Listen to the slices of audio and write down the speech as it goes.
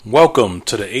Welcome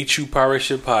to the HU Pirate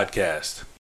Ship Podcast.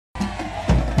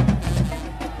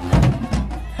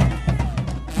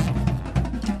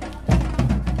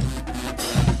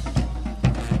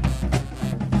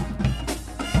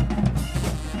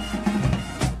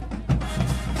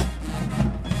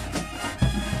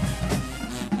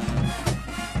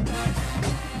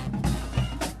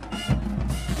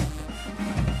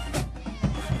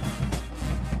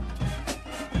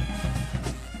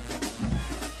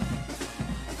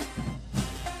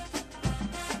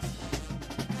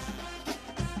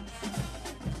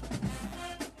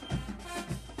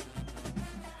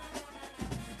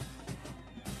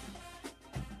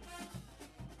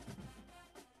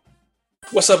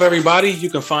 What's up, everybody? You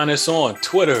can find us on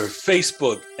Twitter,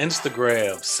 Facebook,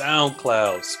 Instagram,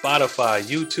 SoundCloud, Spotify,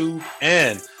 YouTube,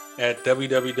 and at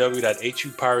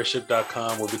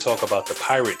www.hupirateship.com, where we talk about the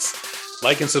Pirates.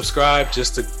 Like and subscribe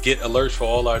just to get alerts for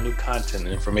all our new content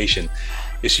and information.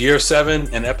 It's year 7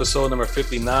 and episode number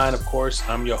 59. Of course,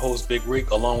 I'm your host, Big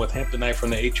Rick, along with Hampton Knight from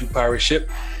the HU Pirate Ship.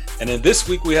 And then this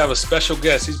week we have a special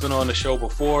guest. He's been on the show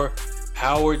before.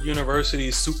 Howard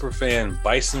University's superfan,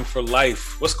 Bison for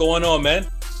Life. What's going on, man?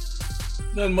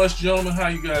 Nothing much, gentlemen. How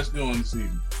you guys doing this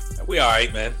evening? We all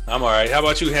right, man. I'm all right. How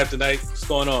about you, Hampton Knight? What's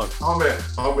going on? Oh, man.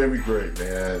 We great,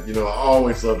 man. You know, I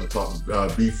always love to talk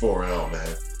B4L,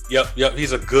 man. Yep.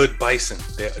 He's a good Bison.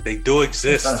 They do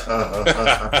exist.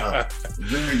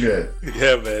 Very good.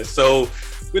 Yeah, man. So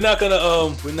we're not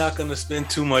gonna spend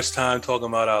too much time talking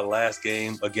about our last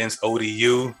game against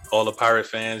ODU. All the Pirate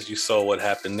fans, you saw what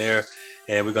happened there.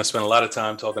 And we're going to spend a lot of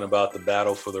time talking about the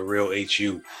battle for the real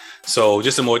HU. So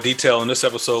just in more detail in this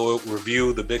episode, we'll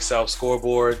review the Big South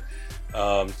scoreboard,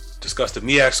 discuss the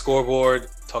MEAC scoreboard,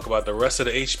 talk about the rest of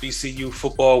the HBCU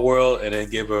football world, and then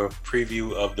give a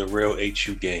preview of the real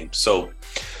HU game. So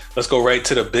let's go right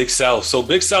to the Big South. So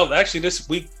Big South actually this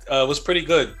week was pretty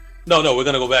good. No, we're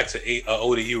going to go back to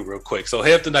ODU real quick. So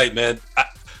Hampton Knight, man,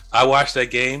 I watched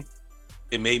that game.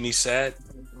 It made me sad.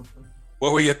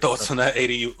 What were your thoughts on that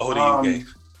ODU game?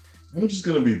 I'm just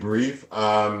going to be brief.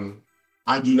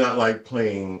 I do not like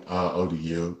playing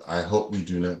ODU. I hope we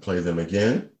do not play them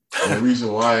again. And the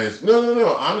reason why is,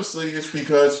 no. Honestly, it's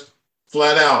because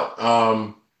flat out,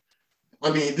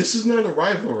 this is not a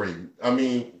rivalry.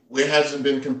 It hasn't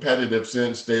been competitive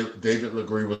since David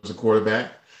LeGree was a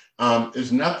quarterback.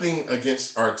 There's nothing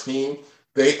against our team.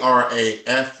 They are a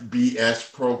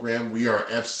FBS program. We are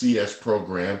FCS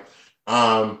program.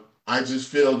 I just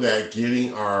feel that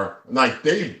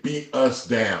they beat us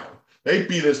down. They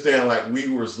beat us down like we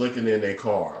was looking in their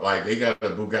car. Like they got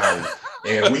a Bugatti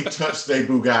and we touched their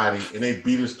Bugatti and they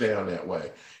beat us down that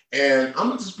way. And I'm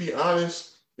going to just be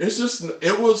honest.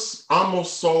 It was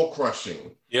almost soul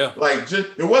crushing. Yeah.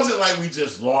 It wasn't like we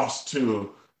just lost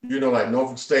to, like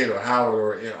Norfolk State or Howard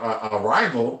or a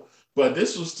rival, but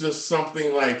this was just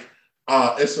something like,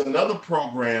 it's another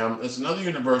program, it's another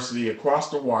university across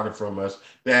the water from us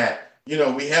that,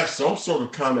 we have some sort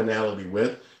of commonality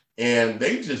with, and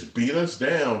they just beat us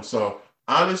down. So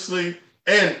honestly,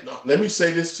 and let me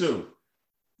say this too,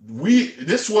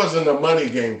 this wasn't a money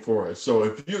game for us. So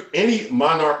if any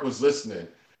Monarch was listening,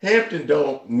 Hampton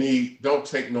don't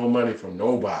take no money from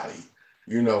nobody.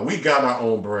 We got our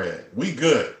own bread. We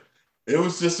good. It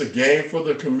was just a game for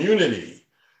the community,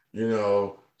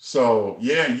 So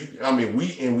yeah,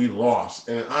 we lost,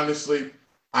 and honestly,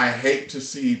 I hate to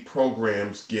see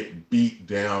programs get beat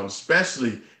down,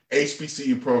 especially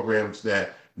HBCU programs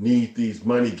that need these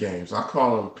money games. I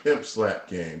call them pimp slap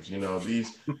games.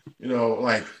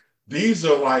 These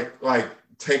are like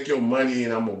take your money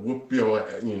and I'm gonna whoop your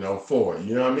for it.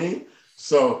 You know what I mean?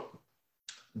 So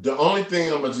the only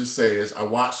thing I'm gonna just say is I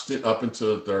watched it up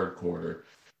until the third quarter,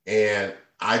 and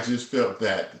I just felt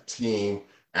that the team,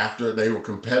 after they were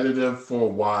competitive for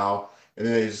a while, and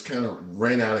then they just kind of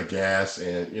ran out of gas.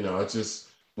 And, it just,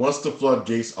 once the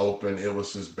floodgates opened, it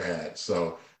was just bad.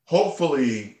 So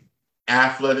hopefully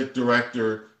athletic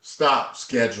director, stop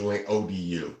scheduling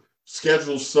ODU.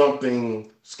 Schedule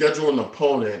an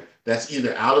opponent that's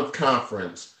either out of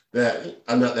conference,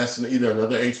 that's either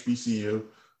another HBCU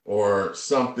or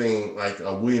something like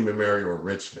a William & Mary or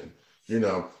Richmond.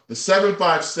 The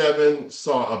 757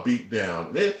 saw a beat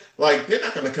down. They're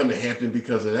not going to come to Hampton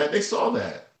because of that. They saw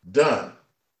that. Done.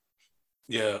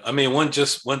 Yeah. One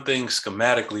thing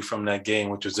schematically from that game,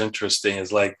 which was interesting,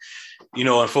 is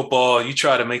in football, you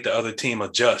try to make the other team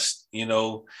adjust,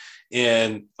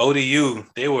 and ODU,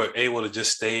 they were able to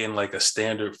just stay in like a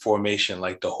standard formation,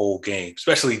 like the whole game,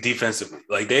 especially defensively.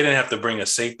 Like they didn't have to bring a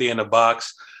safety in the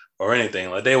box or anything.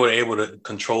 Like they were able to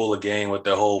control the game with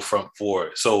their whole front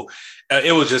four. So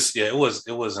it was just, it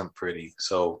wasn't pretty.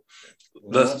 So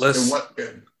let's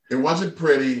It wasn't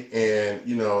pretty, and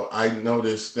I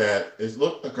noticed that it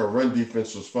looked like our run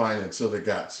defense was fine until they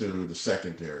got to the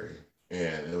secondary,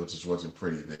 and just wasn't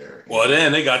pretty there. Well,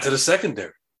 then they got to the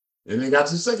secondary. And they got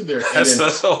to the secondary,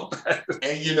 That's all bad.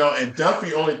 And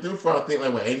Duffy only threw for I think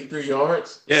like 83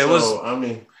 yards. Yeah, it was. I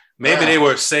mean, maybe they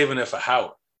were saving it for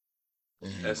Howard.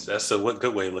 Mm-hmm. That's a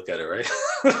good way to look at it, right?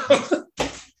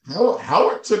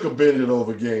 Howard took a bend it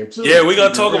over game too. Yeah, we're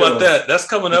gonna talk about that. That's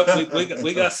coming up.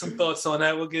 We got some thoughts on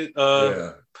that. We'll get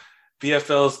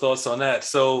BFL's thoughts on that.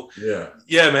 So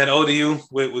yeah, man, ODU,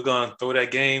 we're gonna throw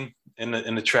that game in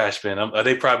the trash bin.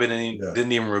 They probably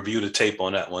didn't even review the tape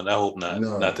on that one. I hope not.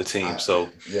 No, not the team.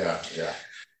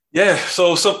 Yeah.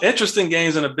 So some interesting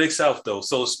games in the Big South though.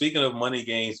 So speaking of money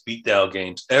games, beatdown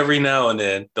games, every now and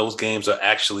then those games are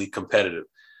actually competitive.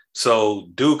 So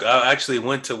Duke, I actually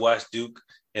went to watch Duke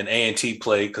and A&T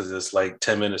play because it's like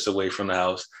 10 minutes away from the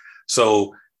house.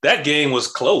 So that game was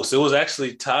close. It was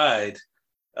actually tied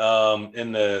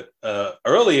in the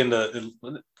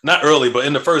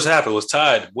first half. It was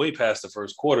tied way past the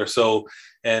first quarter. So,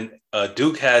 and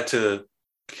Duke had to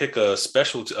kick a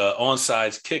special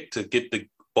onside kick to get the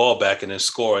ball back and then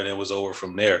score, and it was over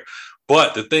from there.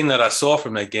 But the thing that I saw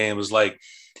from that game was like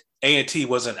A&T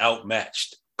wasn't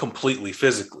outmatched completely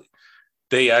physically.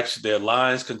 Their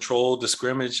lines controlled the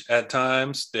scrimmage at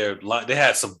times. They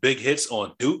had some big hits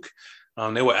on Duke.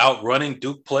 They were outrunning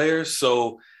Duke players.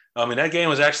 So, I mean, that game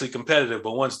was actually competitive,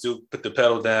 but once Duke put the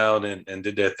pedal down and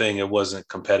did their thing, it wasn't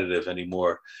competitive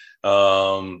anymore.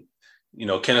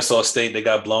 Kennesaw State, they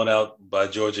got blown out by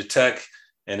Georgia Tech.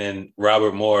 And then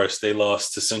Robert Morris, they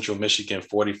lost to Central Michigan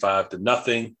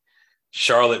 45-0.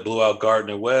 Charlotte blew out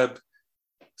Gardner-Webb.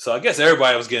 So I guess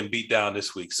everybody was getting beat down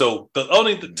this week. So the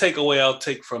only takeaway I'll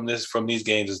take from these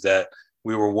games is that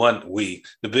the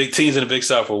big teams in the Big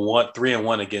South were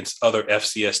 3-1 against other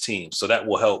FCS teams. So that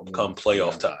will help come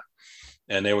playoff time.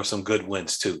 And there were some good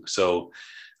wins too. So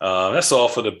that's all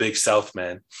for the Big South,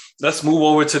 man. Let's move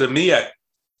over to the MEAC.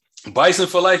 Bison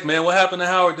for life, man. What happened to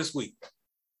Howard this week?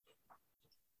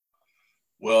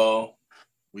 Well,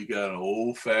 we got an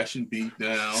old-fashioned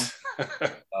beatdown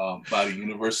by the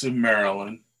University of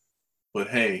Maryland. But,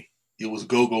 hey, it was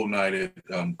go-go night at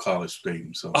College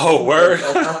Stadium. So. Oh, word?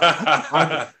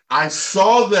 I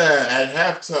saw that at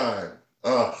halftime.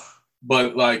 Ugh.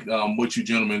 But like what you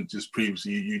gentlemen just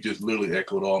previously, you just literally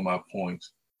echoed all my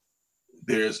points.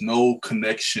 There's no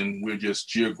connection. We're just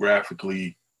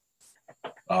geographically,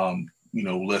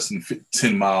 less than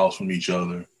 10 miles from each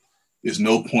other. There's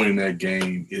no point in that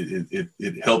game.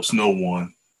 It helps no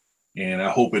one. And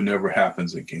I hope it never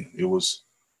happens again.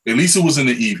 At least it was in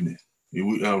the evening.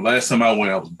 Last time I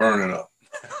went, I was burning up.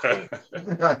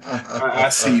 I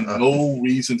see no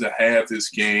reason to have this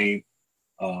game.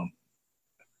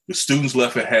 The students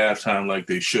left at halftime like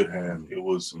they should have. It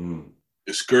was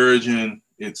discouraging.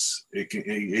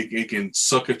 It can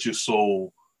suck at your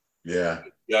soul. Yeah,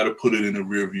 you got to put it in the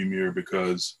rearview mirror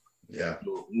because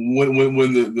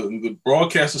when the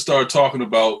broadcaster started talking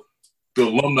about the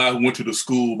alumni who went to the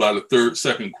school by the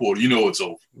second quarter, it's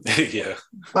over. Yeah.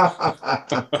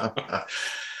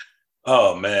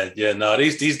 Oh man, yeah. No,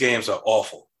 these games are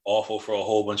awful for a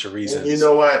whole bunch of reasons. And you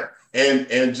know what?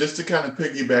 And just to kind of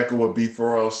piggyback on what B.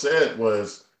 Farrell said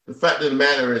was the fact of the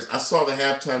matter is I saw the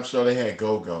halftime show they had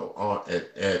go on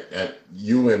at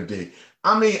UMD.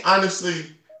 I mean,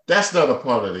 honestly, that's not a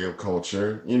part of their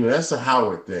culture. That's a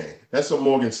Howard thing. That's a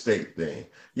Morgan State thing.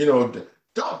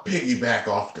 Don't piggyback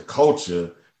off the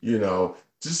culture,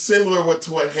 just similar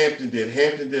to what Hampton did.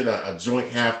 Hampton did a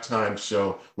joint halftime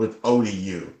show with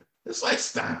ODU. It's like,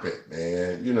 stop it,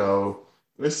 man.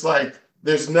 It's like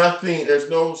there's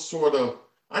no sort of,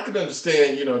 I can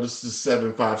understand, this is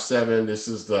 757, this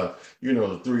is the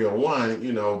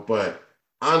 301, but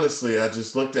honestly, I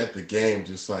just looked at the game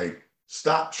just like,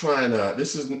 stop trying to,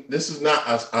 this is not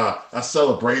a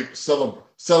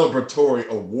celebratory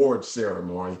award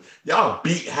ceremony. Y'all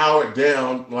beat Howard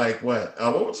down like what?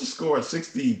 What was the score?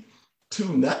 62-0.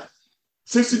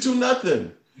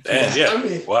 62-0. Yeah. I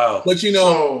mean, wow. But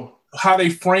how they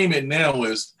frame it now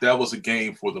is that was a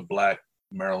game for the Black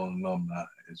Maryland alumni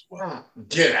as well.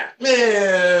 Get out,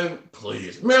 man!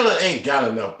 Please, Maryland ain't got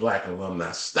enough Black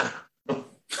alumni. Stop.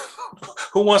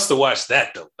 Who wants to watch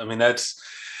that though? I mean, that's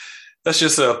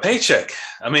just a paycheck.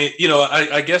 I mean,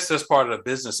 I guess that's part of the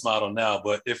business model now.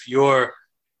 But if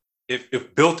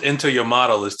built into your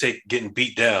model is getting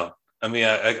beat down, I mean,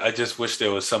 I just wish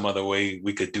there was some other way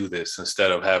we could do this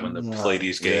instead of having to play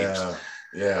these games.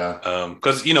 Yeah.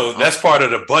 Because that's part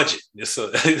of the budget. It's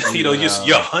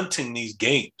you're hunting these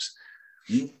games.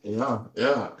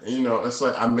 Yeah. It's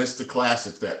like I missed the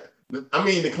classics that I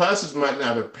mean, the classes might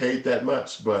not have paid that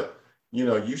much, but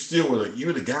you still would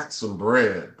have got some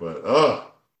bread. But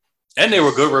and they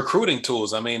were good recruiting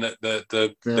tools. I mean,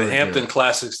 the very Hampton good.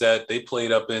 Classics that they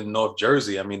played up in North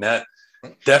Jersey. I mean, that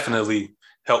definitely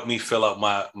helped me fill out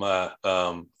my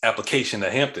application to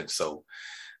Hampton. So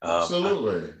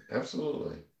Absolutely.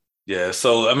 yeah.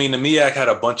 So I mean, the MEAC had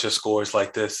a bunch of scores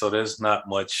like this, so there's not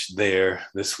much there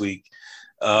this week.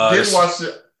 I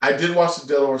did watch the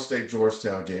Delaware State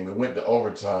Georgetown game. It went to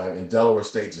overtime, and Delaware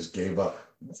State just gave up.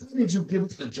 Why did you give it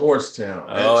to Georgetown?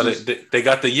 Oh, they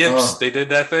got the yips. They did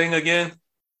that thing again.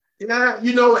 Yeah,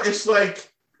 it's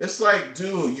like,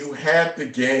 dude, you had the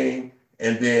game,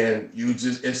 and then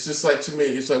it's just like, to me,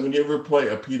 it's like when you ever play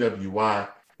a PWI,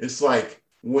 it's like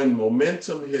when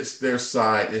momentum hits their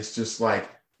side, it's just like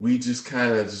we just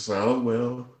kind of just like, oh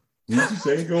well, we just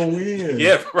ain't gonna win.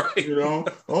 Yeah, right.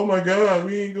 Oh my God,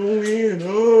 we ain't gonna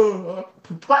win.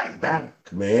 Fight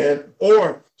back, man.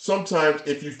 Or sometimes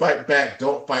if you fight back,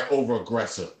 don't fight over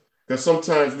aggressive. Because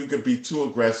sometimes we could be too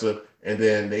aggressive and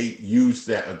then they use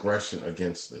that aggression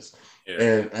against us. Yeah.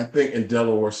 And I think in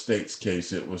Delaware State's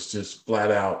case, it was just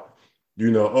flat out,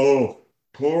 oh,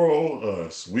 poor old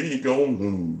us, we gonna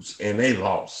lose. And they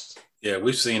lost. Yeah,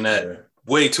 we've seen that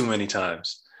way too many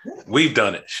times. We've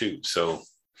done it, shoot. So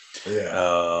yeah.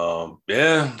 All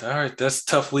right. That's a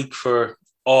tough week for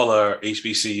all our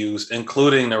HBCUs,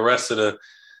 including the rest of the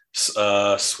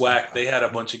SWAC. They had a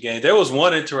bunch of games. There was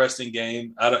one interesting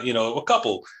game. A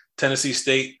couple. Tennessee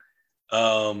State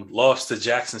lost to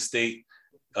Jackson State.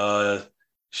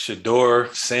 Shador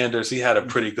Sanders, he had a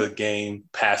pretty good game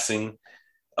passing.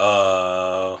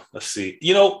 Let's see.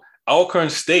 Alcorn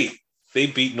State, they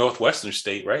beat Northwestern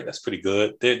State, right? That's pretty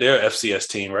good. They're FCS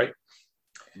team, right?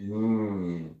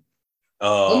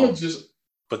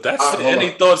 But that's any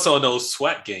thoughts on those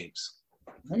SWAC games?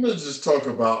 I'm gonna just talk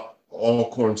about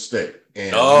Alcorn State.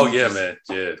 Man.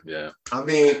 Yeah. I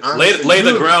mean, lay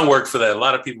the groundwork for that. A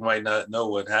lot of people might not know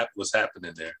what was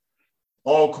happening there.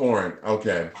 Alcorn,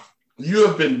 okay. You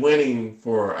have been winning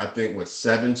for, I think,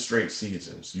 7 straight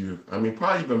seasons.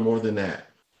 Probably even more than that.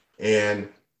 And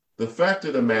the fact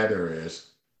of the matter is,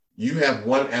 you have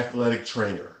one athletic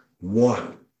trainer,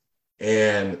 one.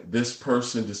 And this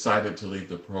person decided to leave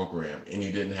the program and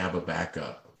he didn't have a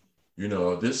backup.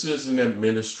 This is an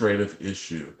administrative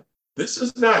issue. This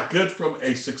is not good from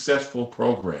a successful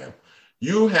program.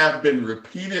 You have been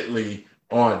repeatedly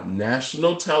on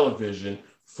national television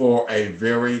for a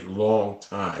very long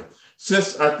time.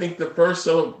 Since I think the first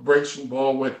Celebration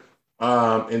Bowl went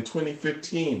in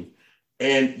 2015.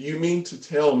 And you mean to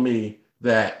tell me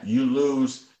that you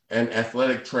lose an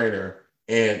athletic trainer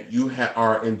and you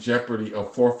are in jeopardy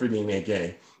of forfeiting a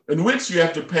game, in which you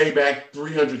have to pay back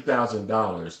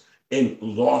 $300,000 in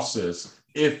losses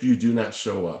if you do not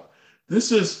show up.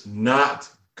 This is not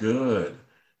good.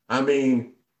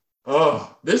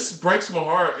 This breaks my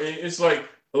heart. It's like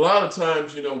a lot of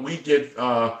times, we get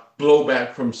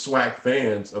blowback from SWAC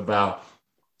fans about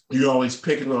you always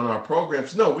picking on our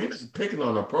programs. No, we're not picking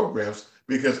on our programs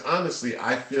because honestly,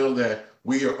 I feel that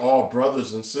we are all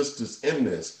brothers and sisters in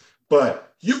this.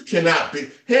 But you cannot be,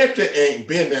 Hampton ain't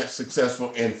been that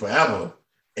successful in forever.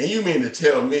 And you mean to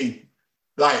tell me,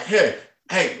 like, hey,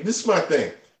 this is my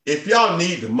thing. If y'all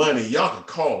need the money, y'all can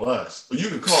call us. Or you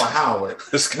can call Howard.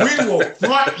 We will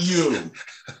front you.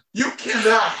 You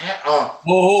cannot have...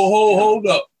 hold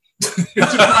up. Put your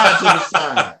pride to the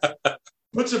side.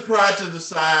 Put your pride to the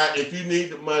side. If you need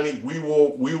the money,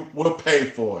 we'll pay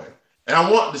for it. And I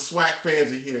want the SWAC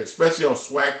fans to hear, especially on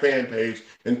SWAC fan page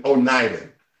and Oneida.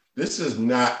 This is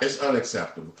not, it's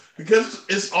unacceptable because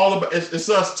it's all about, it's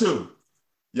us too.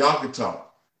 Y'all can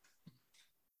talk.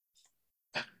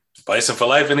 Bison for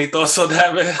life. Any thoughts on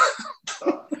that, man?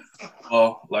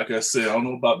 Well, like I said, I don't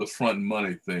know about the front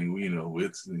money thing.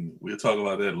 We'll talk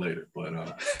about that later, but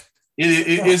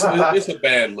it's a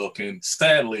bad look. And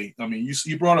sadly,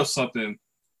 you brought up something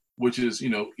which is,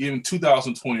 in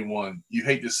 2021, you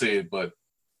hate to say it, but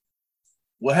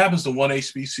what happens to one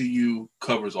HBCU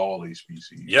covers all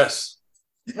HBCUs. Yes.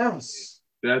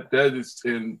 That is,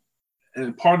 and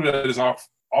part of that is our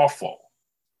fault.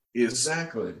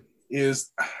 Exactly.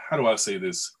 How do I say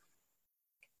this?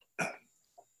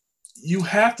 You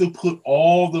have to put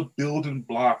all the building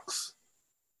blocks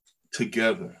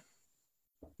together.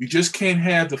 You just can't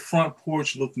have the front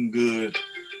porch looking good,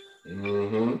 and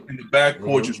the back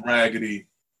porch is raggedy,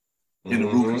 and the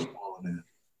roof is falling in.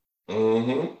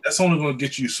 That's only going to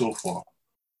get you so far.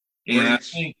 And I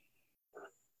think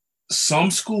some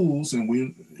schools, and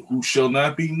who shall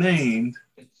not be named,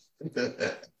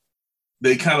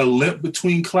 they kind of limp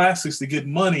between classics to get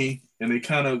money, and they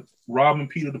kind of robbing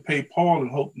Peter to pay Paul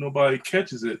and hope nobody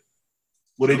catches it.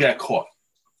 Well, they got caught.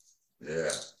 Yeah.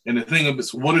 And the thing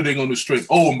is, what are they going to do straight?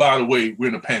 Oh, and by the way, we're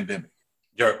in a pandemic.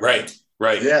 You're right.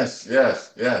 Yes.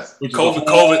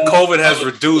 COVID has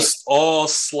reduced all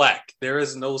slack. There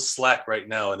is no slack right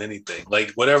now in anything.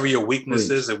 Like whatever your weakness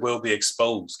is, it will be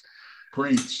exposed.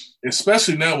 Preach.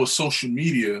 Especially now with social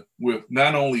media, with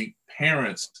not only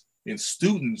parents and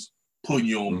students putting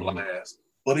you on blast,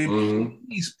 but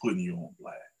employees putting you on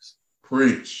blast.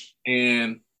 Preach.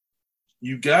 And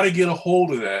you got to get a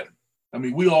hold of that. I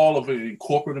mean, we all of it in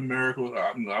corporate America.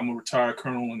 I'm a retired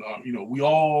colonel, and we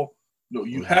all know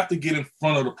you have to get in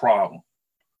front of the problem.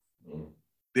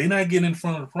 They're not getting in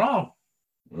front of the problem.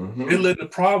 They let the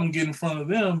problem get in front of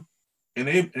them, and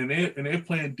they're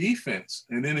playing defense,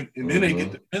 and then they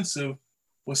get defensive.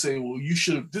 We'll say, well, you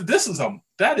should.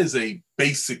 That is a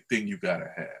basic thing you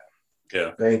gotta have.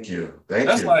 Yeah. Thank you.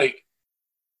 That's like,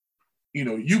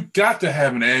 you got to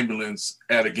have an ambulance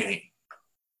at a game.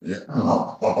 Yeah.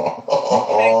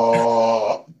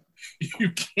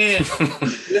 You can't.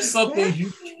 There's something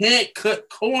you can't cut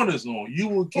corners on. You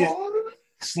will get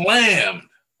slammed,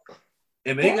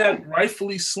 and they got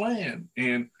rightfully slammed.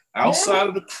 And outside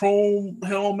of the chrome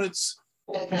helmets,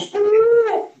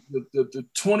 the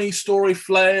 20-story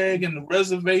flag and the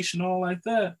reservation, all like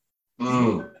that.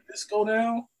 Let's go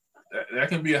down. That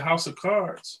can be a house of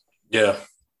cards. Yeah.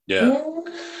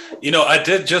 I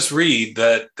did just read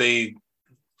that they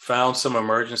found some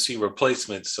emergency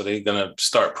replacements, so they're gonna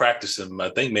start practicing them, I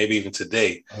think maybe even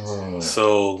today.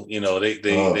 So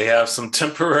they have some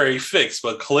temporary fix,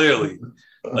 but clearly,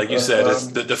 like you said,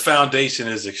 the foundation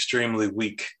is extremely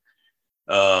weak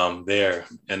there,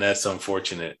 and that's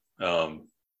unfortunate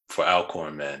for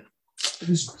Alcorn, man.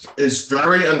 It's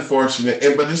very unfortunate,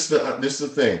 but this is the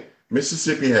thing.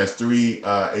 Mississippi has 3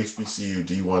 HBCU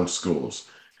D1 schools.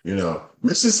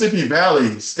 Mississippi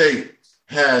Valley State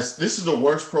this is the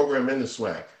worst program in the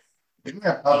SWAC. They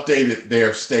have updated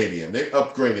their stadium. They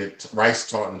upgraded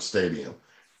Rice-Taunton Stadium.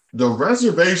 The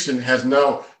reservation has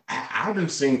I haven't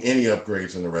seen any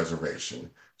upgrades in the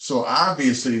reservation. So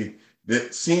obviously,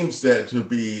 that seems to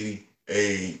be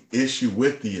a issue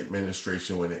with the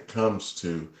administration when it comes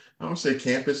to, I would say,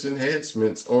 campus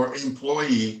enhancements or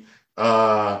employee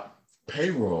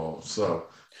payroll. So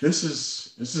this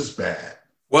is bad.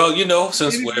 Well,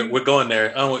 since we're going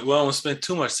there, we won't spend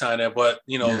too much time there, but,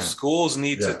 schools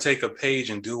need to take a page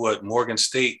and do what Morgan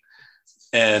State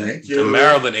and the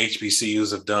Maryland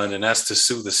HBCUs have done, and that's to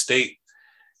sue the state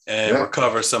and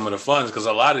recover some of the funds, because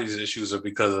a lot of these issues are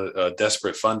because of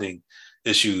desperate funding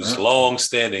issues,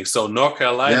 long-standing. So North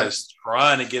Carolina is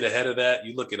trying to get ahead of that.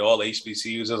 You look at all the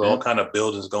HBCUs, there's all kind of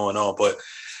buildings going on, but,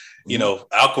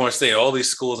 Alcorn State, all these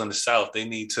schools in the South, they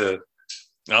need to,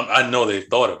 I know they've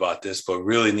thought about this, but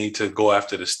really need to go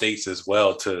after the states as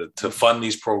well to fund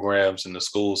these programs and the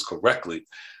schools correctly,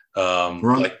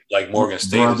 like Morgan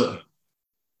State.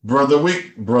 Brother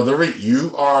Rick,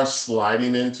 you are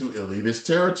sliding into elitist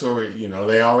territory.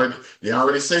 They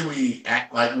already say we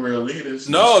act like we're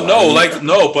elitist.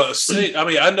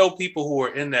 But I know people who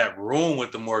were in that room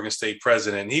with the Morgan State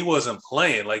president. He wasn't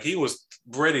playing, like he was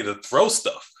ready to throw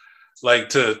stuff. Like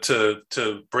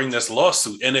to bring this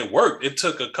lawsuit, and it worked. It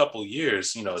took a couple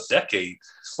years, a decade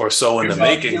or so in the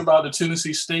making. About the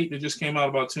Tennessee State, it just came out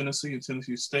about Tennessee and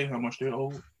Tennessee State, how much they're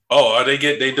owed. Oh, are they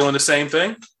doing the same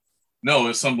thing? No,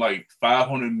 it's something like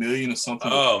 $500 million or something.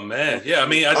 Oh man, yeah. I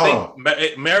mean, I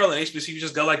think Maryland HBCU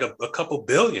just got like a couple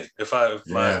billion. So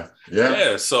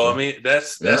I mean,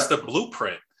 that's the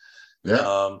blueprint.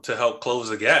 To help close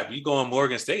the gap. You go on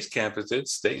Morgan State's campus,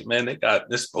 they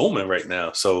got this booming right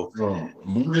now. So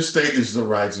Morgan State is the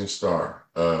rising star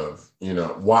of,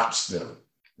 watch them.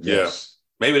 Yes.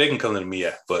 Yeah. Maybe they can come to me,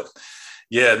 but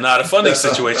the funding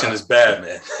situation is bad,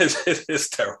 man. It's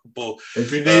terrible.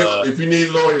 If you need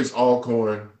lawyers,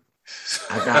 Alcorn,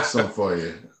 I got some for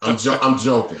you. I'm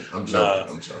joking. I'm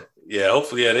joking. Yeah,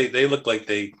 hopefully, they look like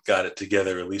they got it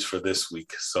together, at least for this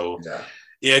week. So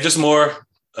just more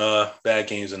bad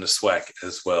games in the SWAC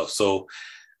as well. So,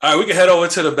 all right, we can head over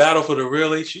to the battle for the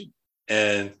real HU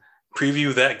and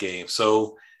preview that game.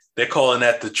 So they're calling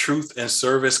that the Truth and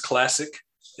Service Classic.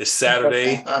 It's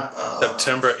Saturday,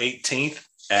 September 18th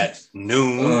at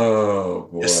noon. Oh,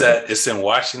 boy. It's in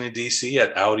Washington, D.C.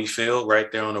 at Audi Field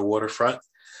right there on the waterfront.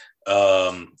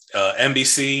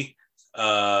 NBC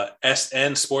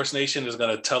SN Sports Nation is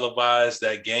going to televise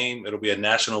that game. It'll be a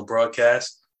national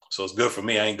broadcast. So it's good for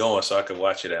me. I ain't going, so I can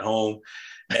watch it at home.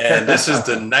 And this is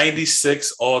the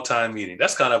 96th all-time meeting.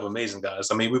 That's kind of amazing, guys.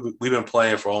 I mean, we've been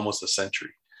playing for almost a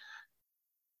century.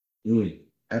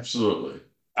 Absolutely.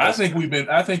 I think we've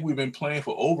been playing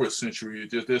for over a century.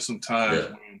 Just there's some times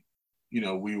when,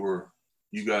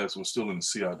 you guys were still in the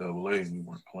CIAA and we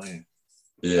weren't playing.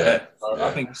 Yeah.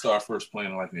 I think we started first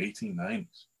playing like in the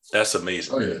 1890s. That's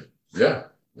amazing. Oh yeah.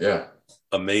 Yeah.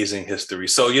 Amazing history.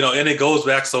 So, and it goes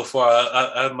back so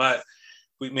far.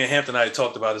 Me and Hampton and I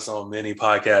talked about this on many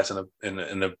podcasts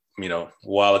in a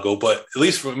while ago, but at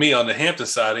least for me on the Hampton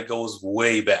side, it goes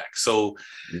way back. So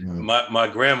my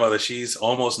grandmother, she's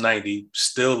almost 90,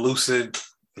 still lucid,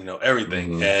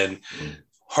 everything. And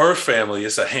her family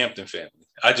is a Hampton family.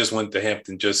 I just went to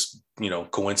Hampton, just,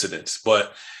 coincidence.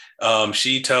 But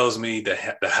she tells me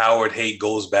that the Howard hate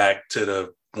goes back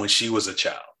to when she was a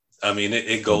child. I mean,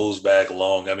 it goes back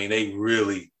long. I mean, they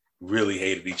really, really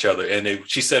hated each other. And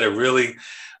she said it really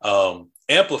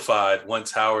amplified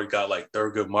once Howard got like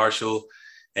Thurgood Marshall,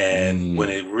 and when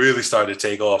it really started to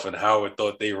take off and Howard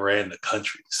thought they ran the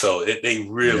country. So they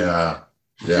really,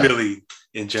 really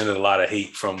engendered a lot of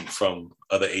hate from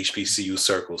other HBCU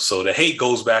circles. So the hate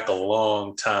goes back a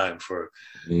long time for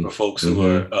folks who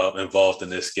are involved in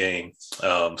this game.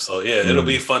 It'll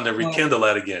be fun to rekindle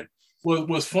that again.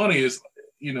 What's funny is,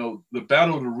 the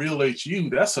Battle of the Real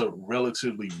HU, that's a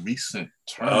relatively recent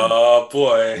term. Oh,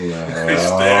 boy.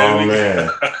 Oh, man.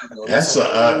 That's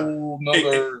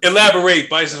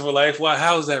elaborate, Bison for Life. Why?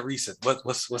 How is that recent?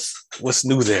 What's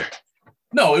new there?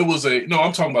 No,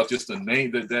 I'm talking about just the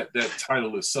name, that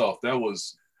title itself. That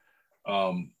was,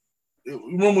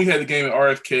 when we had the game at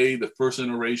RFK, the first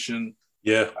iteration.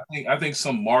 Yeah. I think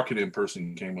some marketing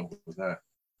person came up with that.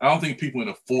 I don't think people in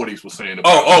the 40s were saying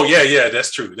about yeah,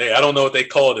 that's true. I don't know what they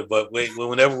called it, but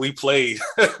whenever we played.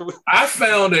 I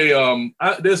found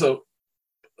there's an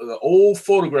old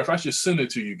photograph. I should send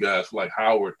it to you guys, like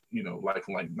Howard, like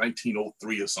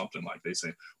 1903 or something, like they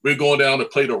say. We're going down to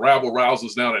play the rabble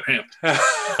rousers down at Hampton.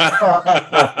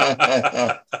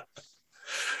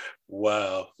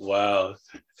 Wow.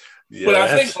 Yeah, but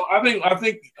I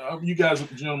think you guys,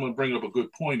 gentlemen, bring up a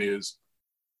good point is,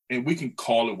 and we can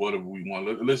call it whatever we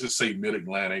want. Let's just say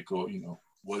Mid-Atlantic or,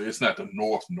 it's not the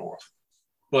North.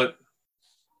 But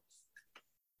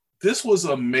this was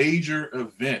a major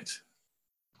event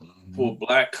for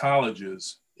Black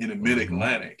colleges in the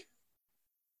Mid-Atlantic,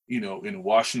 in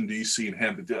Washington, D.C. and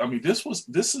Hampton. I mean, this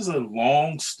is a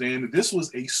long-standing, this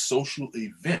was a social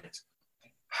event.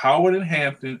 Howard and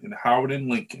Hampton and Howard and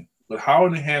Lincoln. But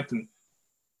Howard and Hampton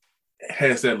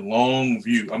has that long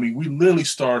view. I mean, we literally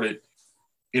started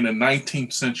in the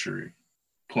 19th century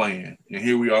playing, and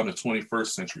here we are in the 21st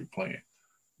century playing.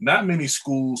 Not many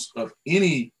schools of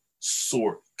any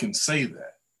sort can say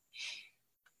that.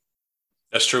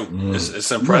 That's true. It's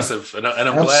impressive, and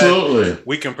I'm Absolutely. glad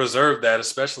we can preserve that,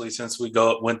 especially since we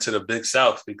went to the Big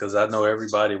South, because I know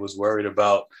everybody was worried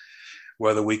about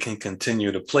whether we can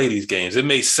continue to play these games. It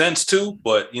made sense too,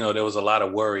 but there was a lot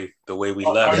of worry the way we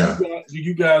left. Do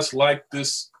you guys like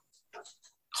this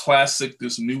classic,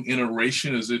 this new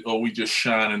iteration? Are we just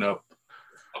shining up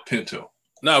a Pinto?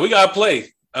 No, we gotta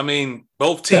play. I mean,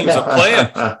 both teams are playing.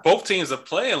 Both teams are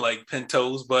playing like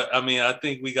Pintos, but I mean, I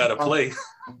think we gotta play.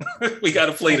 We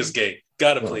gotta play this game.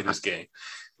 Gotta play this game.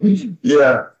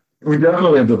 Yeah, we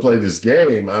definitely have to play this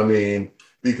game. I mean,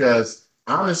 because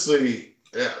honestly,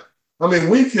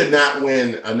 we could not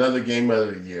win another game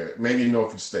of the year, maybe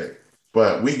Norfolk State,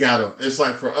 but we gotta. It's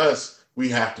like for us, we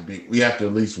have to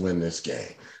at least win this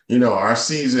game. Our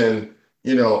season,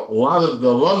 a lot of the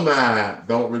alumni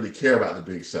don't really care about the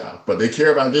Big South, but they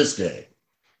care about this game.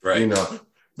 Right.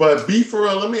 But be for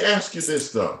real, let me ask you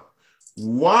this though.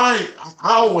 Why?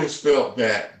 I always felt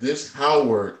that this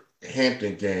Howard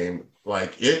Hampton game,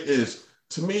 like it is,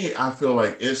 to me, I feel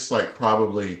like it's like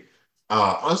probably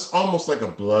it's almost like a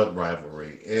blood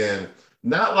rivalry, and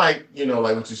not like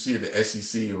like what you see at the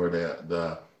SEC or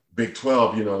the Big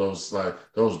 12,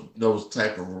 those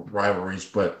type of rivalries.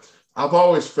 But I've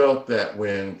always felt that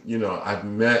when I've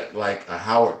met like a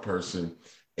Howard person,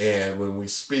 and when we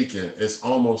speak, it's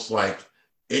almost like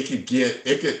it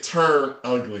could turn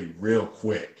ugly real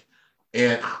quick.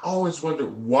 And I always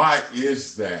wondered, why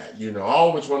is that? I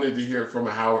always wanted to hear it from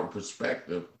a Howard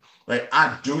perspective. Like,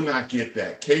 I do not get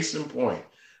that. Case in point,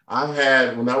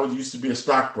 when I used to be a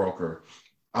stockbroker,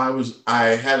 I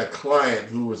had a client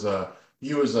who was a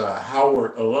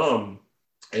Howard alum,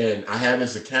 and I had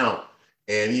his account,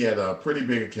 and he had a pretty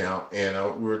big account, and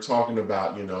we were talking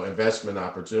about, investment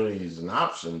opportunities and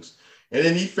options. And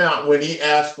then when he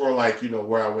asked for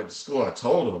where I went to school, I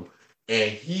told him, and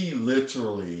he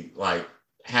literally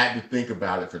had to think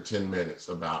about it for 10 minutes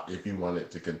about if he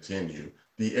wanted to continue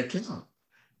the account.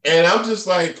 And I'm just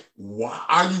like, why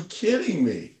are you kidding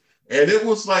me? And it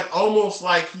was almost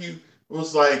like he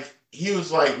was like, he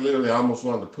was like literally almost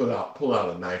wanted to pull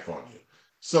out a knife on you.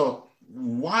 So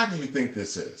why do you think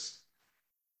this is?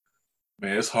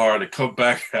 Man, it's hard to come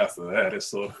back after that. It's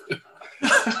so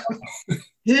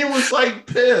He was like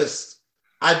pissed.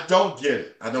 I don't get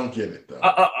it. I don't get it though.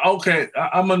 Okay,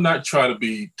 I'm gonna not try to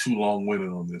be too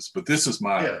long-winded on this, but this is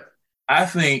I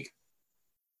think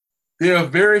there are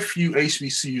very few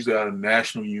HBCUs that are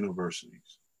national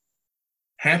universities.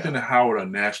 Hampton and Howard are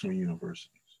national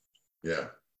universities. Yeah.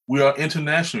 We are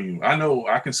international. I know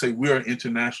I can say we are an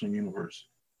international university.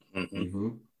 Mm-hmm.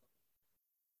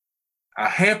 A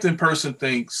Hampton person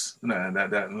thinks, let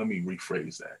me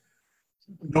rephrase that.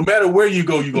 No matter where you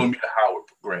go, you're going to meet a Howard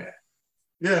grad.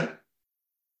 Yeah.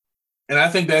 And I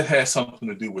think that has something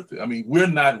to do with it. I mean, we're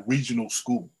not regional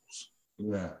schools.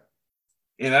 Yeah.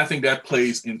 And I think that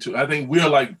plays into, I think we're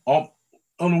like, on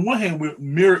the one hand, we're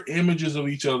mirror images of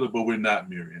each other, but we're not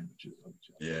mirror images of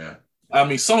each other. Yeah. I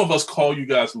mean, some of us call you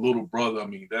guys little brother. I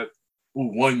mean,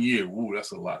 1 year,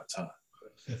 that's a lot of time.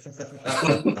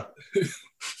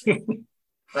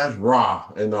 That's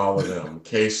Raw and all of them.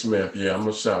 K. Smith, yeah, I'm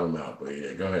gonna shout him out, but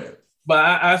yeah, go ahead. But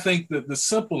I think that the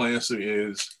simple answer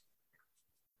is,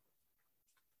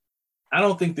 I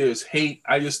don't think there's hate.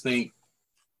 I just think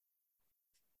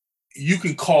you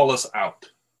can call us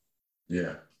out.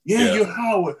 Yeah. Yeah, you're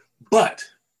Howard, but,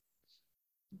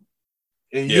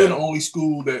 and you're the only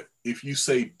school that if you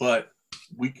say but,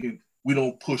 we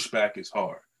don't push back as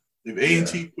hard. If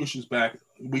A&T pushes back,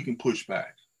 we can push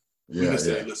back. We can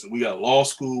say, listen, we got a law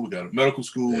school, we got a medical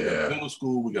school, we got a dental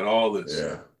school, we got all this.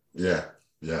 Yeah.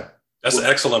 That's an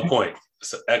excellent point.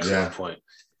 That's an excellent point.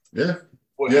 Yeah.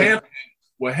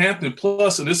 Hampton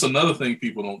plus, and this is another thing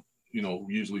people don't,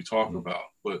 usually talk about,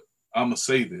 but I'm gonna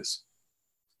say this.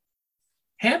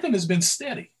 Hampton has been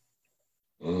steady.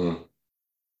 Mm.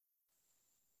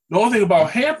 The only thing about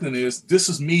Hampton is this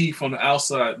is me from the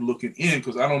outside looking in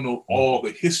because I don't know all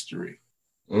the history.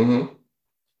 Mm-hmm.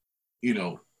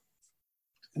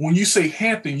 When you say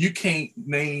Hampton, you can't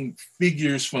name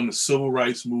figures from the civil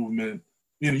rights movement.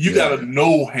 You got to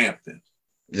know Hampton.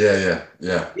 Yeah.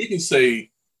 We can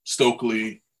say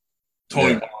Stokely,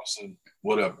 Toni Morrison,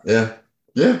 whatever.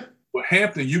 Yeah. But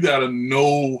Hampton, you got to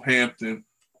know Hampton,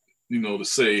 to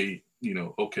say,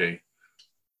 okay,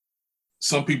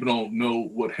 some people don't know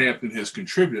what Hampton has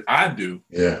contributed. I do.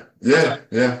 Yeah.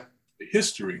 The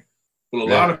history, but a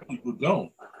lot of people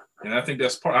don't. And I think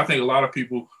that's I think a lot of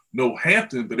people know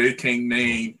Hampton, but they can't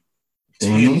name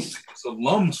 10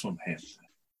 alums from Hampton.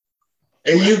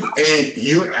 And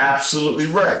you're absolutely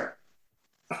right.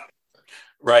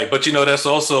 Right, but that's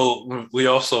also, we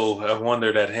also have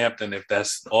wondered at Hampton if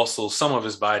that's also some of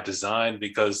it's by design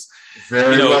because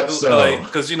very much so.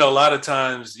 Because a lot of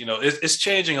times it's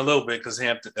changing a little bit because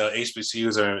Hampton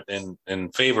HBCUs are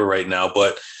in favor right now,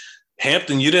 but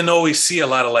Hampton, you didn't always see a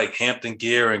lot of like Hampton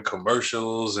gear and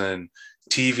commercials and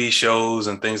TV shows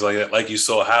and things like that, like you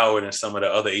saw Howard and some of the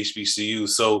other HBCUs.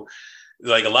 So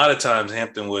like a lot of times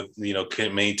Hampton would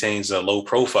maintains a low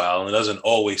profile and it doesn't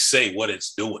always say what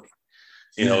it's doing.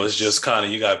 It's just kind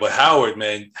of but Howard.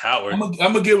 I'm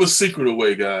gonna give a secret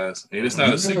away, guys, and it's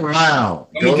not a secret. Wow.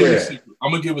 I'm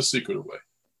gonna give a secret away.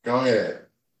 Go ahead.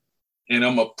 And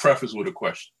I'm gonna preface with a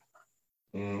question.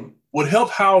 Mm-hmm. What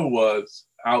helped Howard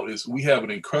out is we have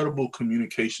an incredible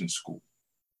communication school.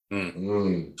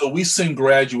 Mm-hmm. So we send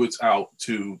graduates out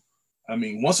to,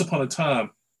 once upon a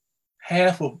time,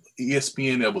 half of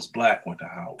ESPN that was Black went to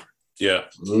Howard. Yeah.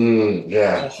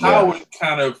 So Howard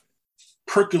kind of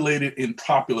percolated in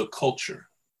popular culture.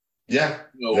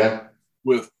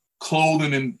 With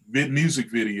clothing and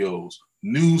music videos,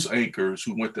 news anchors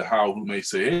who went to Howard who may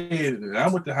say, hey, I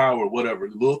went to Howard, whatever,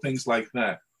 little things like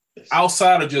that.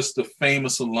 Outside of just the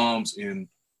famous alums in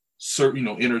certain,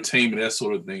 entertainment, that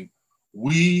sort of thing,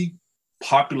 we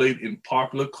populate in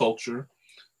popular culture.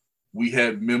 We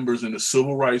had members in the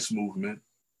civil rights movement.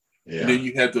 And then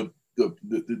you had the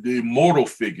immortal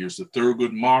figures, the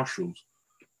Thurgood Marshalls.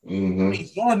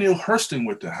 Mm-hmm. Neil Hurston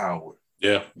went to Howard.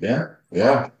 Yeah.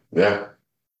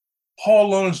 Paul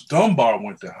Lawrence Dunbar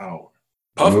went to Howard.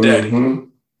 Puff Daddy.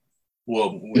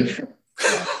 Well,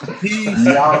 he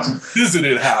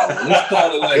visited Howard. Let's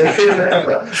call it like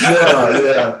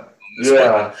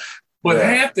that. But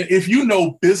Hampton, if you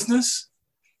know business,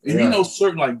 if you know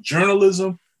certain like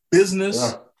journalism,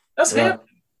 business, that's Hampton.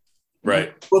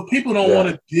 Right. But people don't want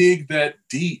to dig that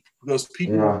deep because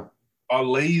people are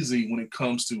lazy when it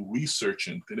comes to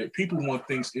researching. People want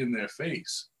things in their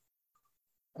face.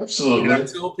 Absolutely. And I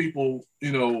tell people,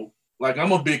 like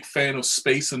I'm a big fan of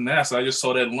space and NASA. I just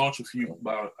saw that launch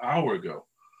about an hour ago.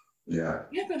 Yeah.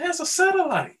 Hampton has a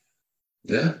satellite.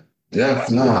 Yeah.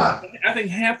 I think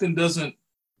Hampton doesn't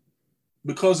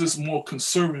because it's more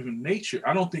conservative in nature,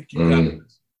 I don't think you got to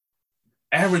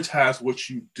advertise what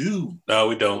you do. No,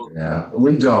 we don't. Yeah,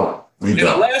 we don't. And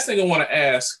the last thing I want to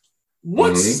ask,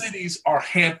 what cities are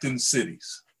Hampton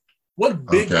cities? What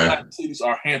big black cities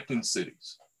are Hampton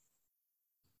cities?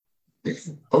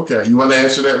 Okay, you want to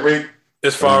answer that, Rick?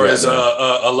 As far as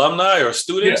alumni or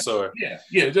students,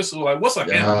 yeah, just like what's a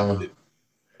Hampton city?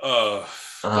 Go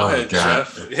ahead,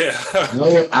 Jeff. Yeah,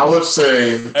 I would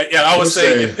say. I would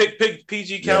say pick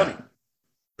PG County. Yeah.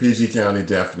 PG County,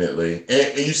 definitely,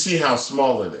 and you see how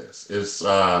small it is. It's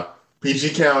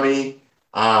PG County.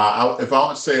 If I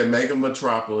would say a mega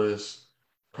metropolis,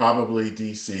 probably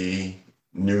DC,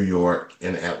 New York,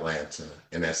 and Atlanta,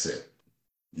 and that's it.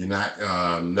 You're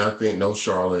not nothing. No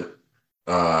Charlotte.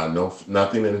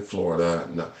 Nothing in Florida.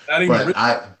 No. Not even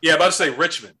about to say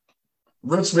Richmond.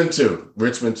 Richmond too,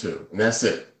 and that's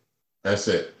it.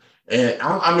 And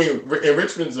I mean, and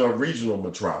Richmond's a regional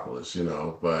metropolis,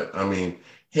 but I mean,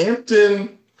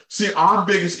 Hampton, see, our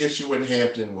biggest issue with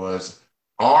Hampton was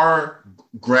our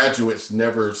graduates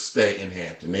never stay in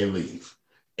Hampton, they leave.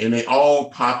 And they all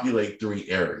populate 3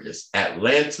 areas: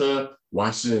 Atlanta,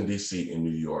 Washington, D.C., and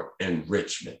New York, and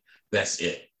Richmond. That's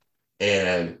it.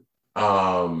 And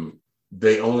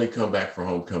they only come back for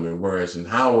homecoming, whereas in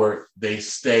Howard, they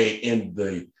stay in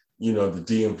the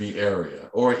DMV area,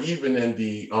 or even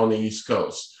on the East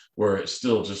Coast, where it's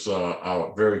still just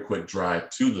a very quick drive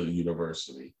to the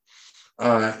university.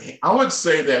 I would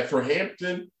say that for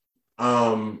Hampton,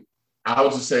 I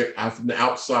would just say from the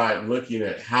outside looking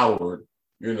at Howard,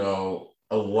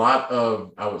 a lot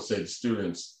of, I would say, the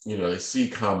students, they see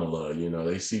Kamala,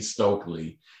 they see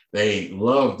Stokely. They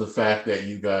love the fact that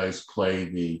you guys play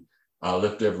the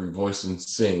Lift Every Voice and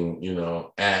Sing,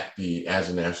 as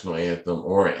a national anthem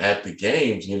or at the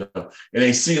games, and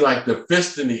they see like the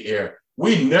fist in the air.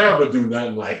 We never do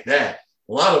nothing like that.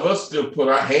 A lot of us still put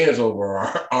our hands over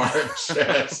our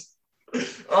chest.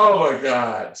 Oh my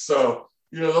God. So,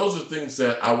 those are things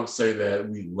that I would say that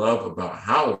we love about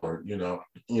Howard.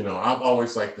 I've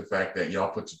always liked the fact that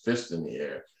y'all put your fist in the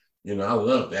air. I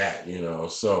love that,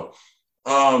 so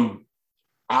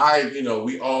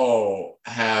we all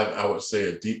have, I would say,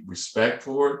 a deep respect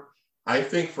for it. I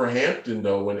think for Hampton,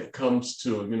 though, when it comes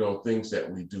to, things that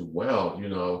we do well,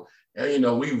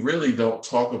 we really don't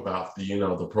talk about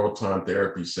the Proton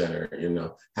Therapy Center,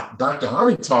 Dr.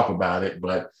 Harvey talk about it,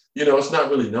 but, it's not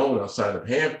really known outside of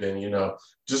Hampton,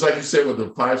 just like you said, with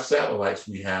the 5 satellites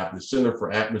we have, the Center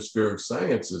for Atmospheric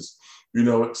Sciences,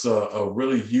 it's a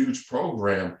really huge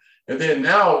program. And then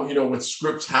now, with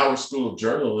Scripps Howard School of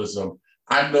Journalism,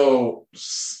 I know,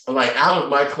 like, out of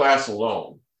my class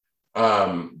alone,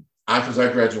 because I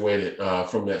graduated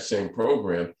from that same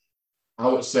program, I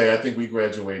would say I think we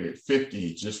graduated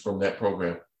 50 just from that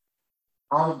program.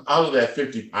 Out of that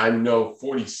 50, I know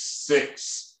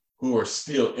 46 who are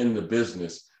still in the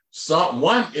business.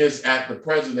 One is at the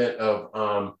president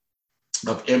of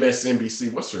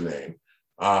MSNBC. What's her name?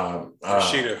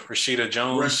 Rashida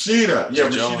Jones. Rashida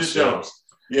Jones.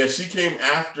 Yeah, she came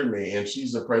after me, and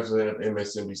she's the president of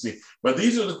MSNBC. But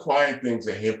these are the quiet things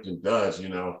that Hampton does,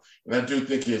 and I do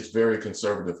think it's very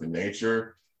conservative in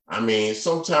nature. I mean,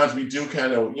 sometimes we do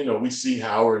kind of, we see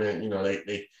Howard, and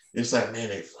it's like, man,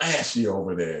 they flashy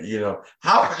over there.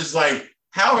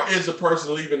 Howard is a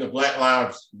person leaving the Black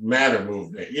Lives Matter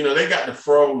movement. They got the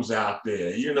fros out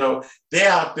there.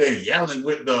 They're out there yelling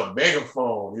with the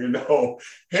megaphone.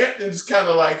 Hampton's kind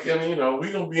of like, we're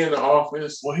gonna be in the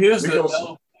office. Well, here's the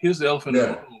elephant in the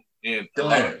room, and a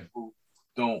lot of people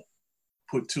don't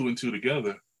put 2 and 2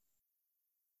 together.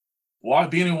 Why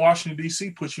being in Washington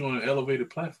D.C. puts you on an elevated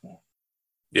platform?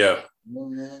 Yeah.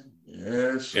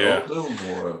 Yeah, sure do,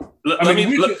 boy.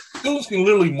 Students can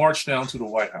literally march down to the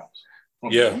White House.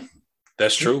 Yeah,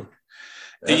 that's true.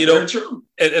 That's very true.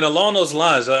 And along those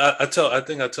lines, I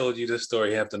think I told you this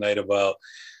story half the night about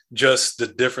just the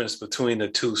difference between the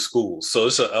 2 schools. So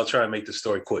I'll try and make the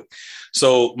story quick.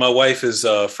 So my wife is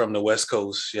from the West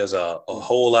Coast. She has a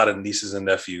whole lot of nieces and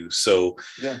nephews. So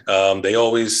they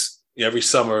always, every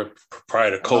summer prior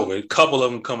to COVID, a couple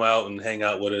of them come out and hang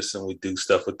out with us, and we do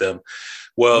stuff with them.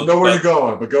 Well, I know where you're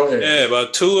going, but go ahead. Yeah,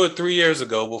 about 2 or 3 years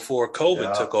ago, before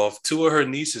COVID took off, 2 of her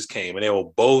nieces came, and they were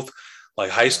both like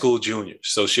high school juniors.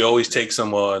 So she always takes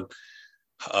them on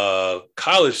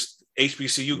college,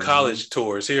 HBCU college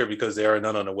tours here because there are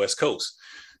none on the West Coast.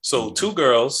 So 2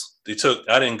 girls, I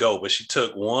didn't go, but she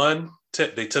took one.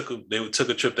 They took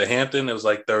a trip to Hampton. It was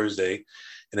like Thursday,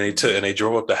 and they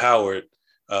drove up to Howard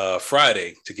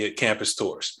Friday to get campus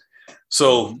tours.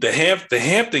 So the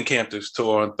Hampton campus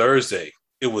tour on Thursday,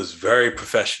 it was very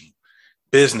professional,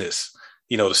 business.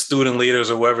 the student leaders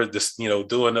or whoever, this, doing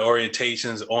the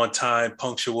orientations on time,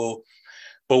 punctual.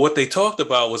 But what they talked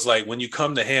about was like, when you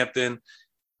come to Hampton,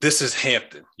 this is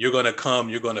Hampton. You're going to come,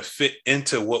 you're going to fit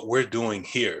into what we're doing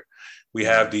here. We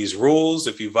have these rules.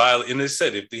 If you violate, and they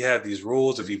said, if you have these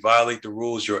rules, if you violate the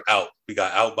rules, you're out. We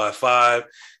got out by 5.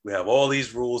 We have all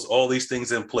these rules, all these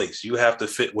things in place. You have to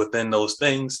fit within those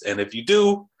things. And if you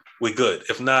do, we're good.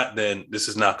 If not, then this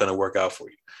is not going to work out for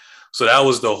you. So that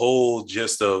was the whole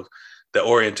gist of the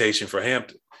orientation for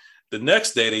Hampton. The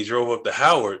next day they drove up to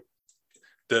Howard.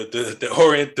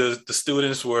 The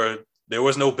students there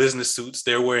was no business suits.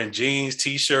 They were wearing jeans,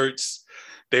 t-shirts.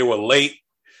 They were late.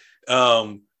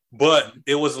 But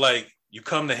it was like, you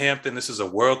come to Hampton, this is a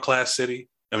world-class city.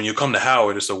 I mean, you come to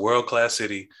Howard, it's a world-class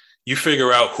city. You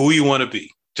figure out who you want to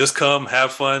be. Just come,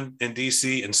 have fun in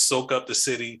DC and soak up the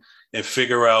city and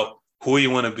figure out who you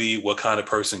want to be, what kind of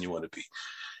person you want to be.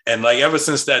 And like, ever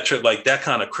since that trip, like that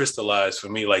kind of crystallized for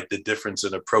me, like the difference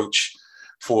in approach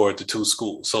for the two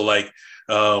schools. So like,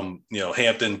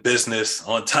 Hampton business,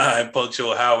 on time,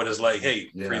 punctual. Howard is like, hey,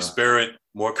 free spirit,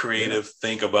 more creative,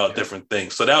 think about different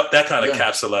things. So that kind of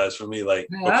capsulized for me, like,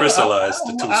 or crystallized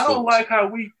the two schools. I don't like how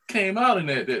we came out in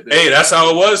that. Hey, that's how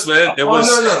it was, man. It was.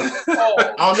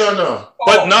 No.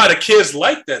 But the kids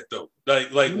like that though.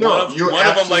 Like one of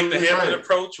them like the Hampton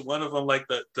approach, one of them like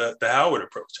the Howard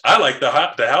approach. I like the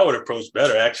Howard approach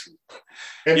better, actually.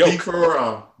 And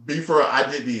before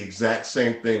I did the exact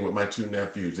same thing with my two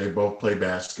nephews. They both play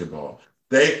basketball.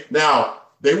 They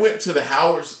went to the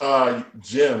Howard's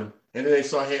gym, and then they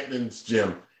saw Hampton's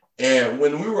gym. And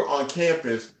when we were on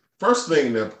campus, first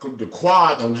thing, the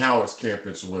quad on Howard's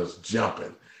campus was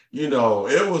jumping.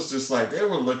 It was just like they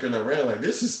were looking around like,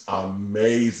 this is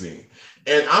amazing.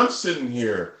 And I'm sitting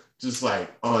here just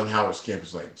like on Howard's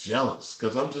campus, like jealous,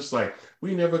 because I'm just like,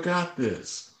 we never got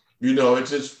this. It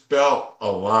just felt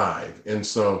alive. And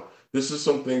so this is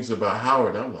some things about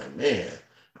Howard. I'm like, man,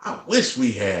 I wish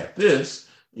we had this.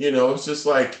 It's just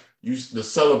like the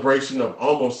celebration of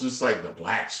almost just like the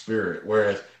Black spirit.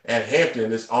 Whereas at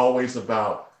Hampton, it's always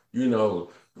about,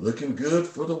 looking good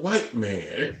for the white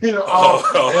man. And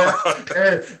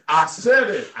I said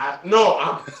it.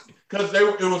 Because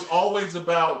it was always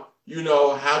about,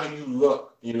 how do you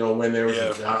look, when there was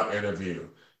a job interview.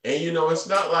 And, it's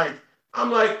not like,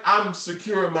 I'm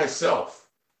secure in myself,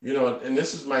 and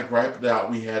this is my gripe that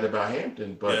we had about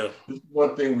Hampton, but this is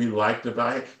one thing we liked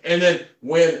about it. And then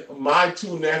when my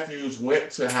two nephews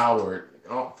went to Howard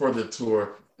for the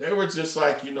tour, they were just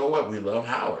like, you know what, we love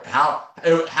Howard.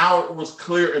 Howard was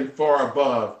clear and far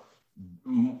above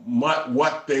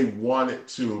what they wanted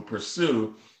to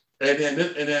pursue. And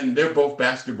then they're both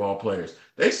basketball players.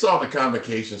 They saw the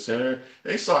Convocation Center.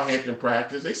 They saw Hampton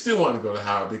practice. They still want to go to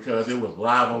Howard because it was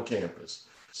live on campus.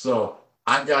 So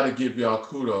I got to give y'all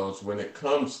kudos when it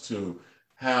comes to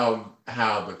how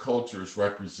the culture is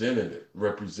represented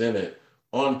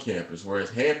on campus.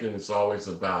 Whereas Hampton is always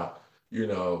about,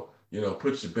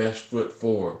 put your best foot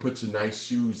forward, put your nice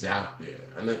shoes out there.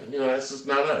 And that's just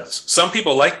not us. Some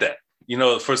people like that.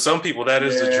 For some people that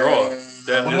is the draw.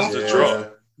 That is the draw.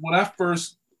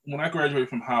 When I graduated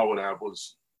from Howard, I had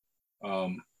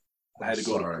to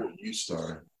go to Fort Eustis.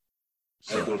 I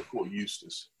had to go to Fort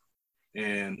Eustis,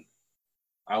 and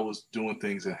I was doing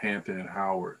things at Hampton and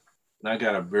Howard, and I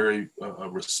got a very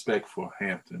respect for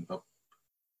Hampton, a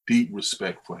deep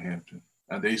respect for Hampton.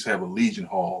 And they used to have a Legion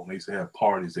Hall, and they used to have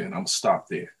parties there, and I'm stopped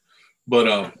there. But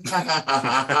I'm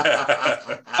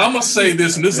gonna say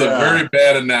this, and this is a very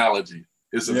bad analogy.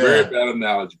 It's a very bad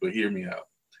analogy, but hear me out.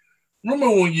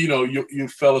 Remember when, you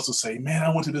fellas would say, man,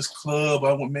 I went to this club.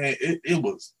 It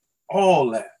was all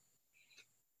that.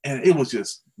 And it was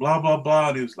just blah, blah, blah.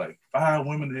 And it was like 5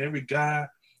 women to every guy.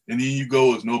 And then you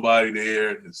go, there's nobody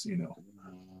there. It's,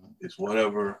 it's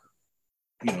whatever,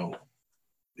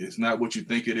 it's not what you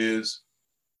think it is.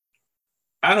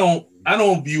 I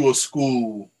don't view a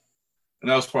school,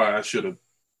 and that was probably,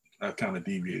 I kind of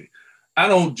deviated. I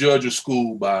don't judge a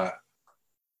school by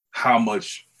how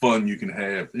much fun you can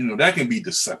have. That can be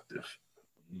deceptive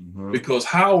because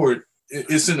Howard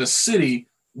is in a city.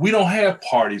 We don't have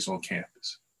parties on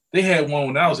campus. They had one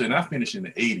when I was there, and I finished in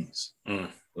the 80s.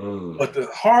 But the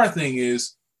hard thing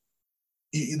is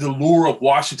the lure of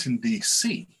Washington,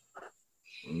 D.C.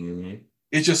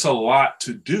 It's just a lot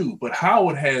to do. But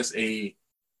Howard has a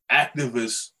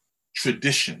activist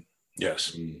tradition.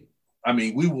 Yes. I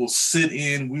mean, we will sit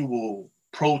in, we will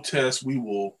protest, we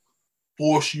will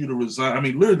force you to resign. I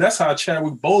mean, literally, that's how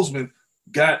Chadwick Boseman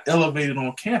got elevated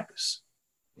on campus.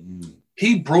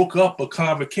 He broke up a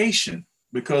convocation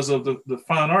because of the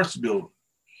fine arts building,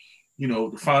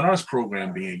 the fine arts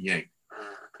program being yanked.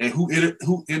 And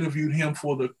who interviewed him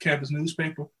for the campus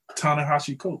newspaper?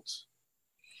 Ta-Nehisi Coates.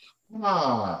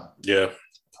 Yeah.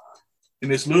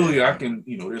 And it's literally,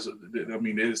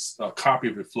 there's a copy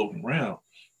of it floating around.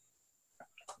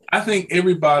 I think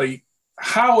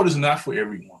Howard is not for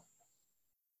everyone.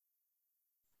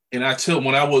 And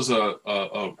when I was a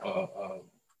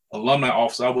alumni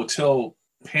officer, I would tell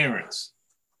parents,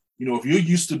 if you're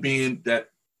used to being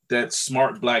that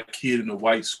smart black kid in a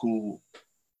white school,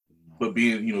 but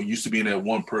being, used to being that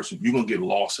one person, you're going to get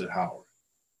lost at Howard.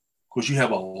 Because you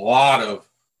have a lot of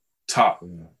top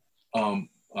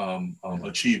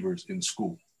achievers in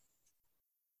school.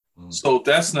 So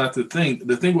that's not the thing.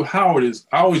 The thing with Howard is,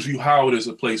 I always view Howard as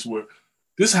a place where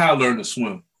this is how I learned to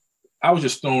swim. I was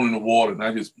just thrown in the water and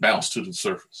I just bounced to the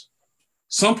surface.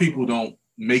 Some people don't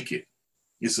make it.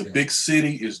 It's a big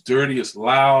city. It's dirty. It's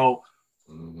loud.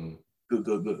 Mm-hmm.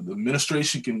 The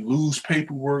administration can lose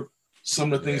paperwork.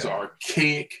 Some of the things are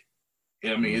archaic.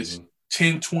 I mean, it's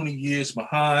 10, 20 years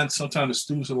behind. Sometimes the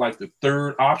students are like the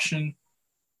third option.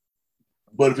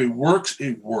 But if it works,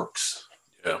 it works.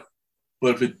 Yeah.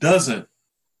 But if it doesn't,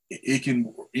 it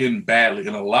can end badly.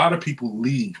 And a lot of people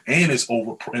leave, and it's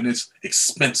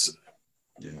expensive.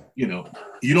 Yeah.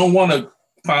 You don't want to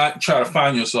try to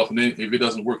find yourself, and then if it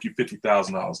doesn't work, you're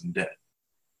 $50,000 in debt.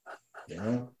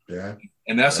 Yeah. Yeah.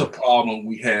 And that's a problem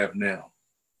we have now.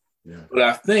 Yeah. But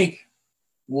I think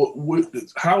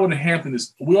Howard and Hampton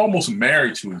we're almost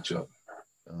married to each other.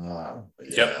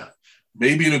 Yep.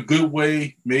 Maybe in a good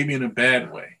way, maybe in a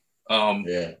bad way.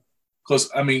 Because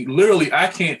literally, I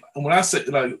can't. When I say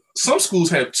some schools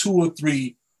have 2 or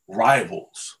 3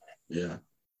 rivals. Yeah.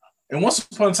 And once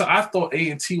upon a time, I thought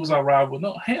A&T was our rival.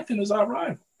 No, Hampton is our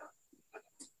rival.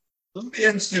 Let me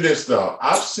ask you this though.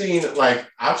 I've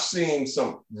seen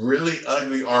some really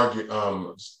ugly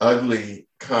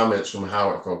comments from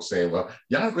Howard folks saying, "Well,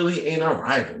 y'all really ain't our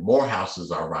rival. Morehouse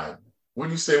is our rival." What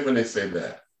do you say when they say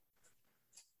that?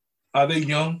 Are they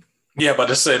young? Yeah, but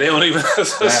to say they don't even.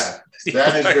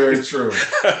 That is very true.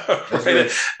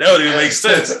 That don't even make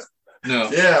sense. No.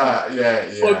 Yeah.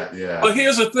 But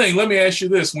here's the thing. Let me ask you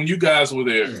this: when you guys were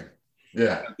there,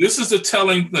 this is the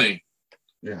telling thing.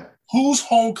 Yeah. Whose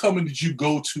homecoming did you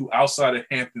go to outside of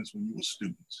Hamptons when you were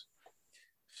students?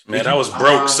 Man, I was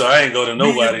broke, so I ain't go to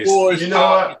nobody's. You know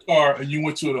what? Car and you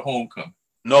went to the homecoming.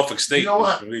 Norfolk State. You know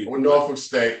what? Norfolk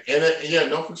State. And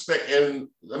Norfolk State. And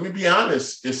let me be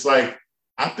honest, it's like,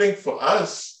 I think for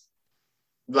us,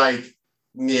 a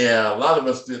lot of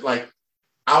us did,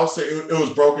 I would say it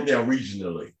was broken down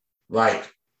regionally. Like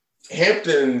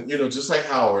Hampton, just like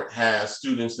Howard, has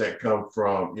students that come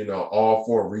from, all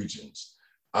 4 regions.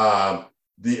 I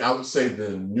would say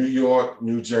the New York,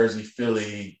 New Jersey,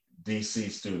 Philly, DC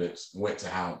students went to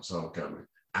Howard's homecoming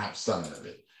outside of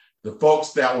it. The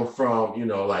folks that were from,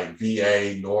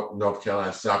 VA, North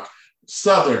Carolina,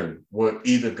 Southern would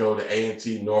either go to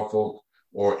A&T, Norfolk,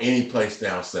 or any place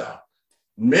down south.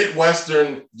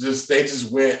 Midwestern, they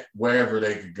just went wherever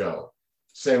they could go.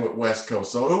 Same with West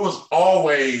Coast. So it was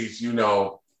always,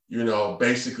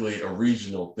 basically a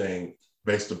regional thing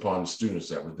based upon the students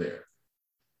that were there.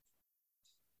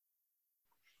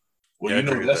 Well,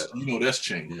 that's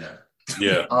changed.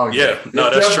 Yeah. Oh, yeah. No,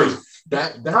 that's true.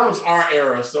 That was our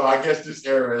era. So I guess this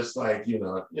era is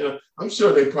I'm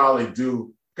sure they probably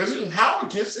do, because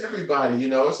Howard gets everybody.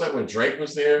 It's like when Drake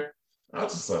was there. I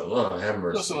was just like, Lord have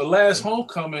mercy. So the last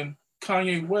homecoming,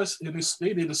 Kanye West,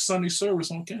 they did a Sunday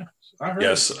service on campus. I heard.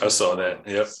 Yes, I saw that.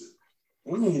 Yep.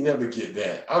 We never get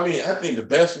that. I mean, I think the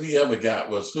best we ever got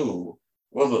was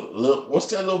what's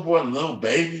that little boy, Little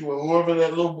Baby, whoever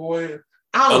that little boy is?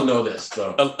 I don't know that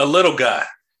stuff. A little guy.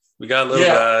 We got a little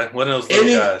guy. One of those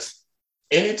little guys.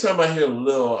 Anytime I hear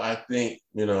Lil, I think,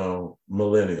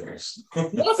 millennials.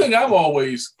 One thing I've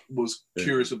always was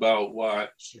curious about, why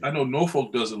I know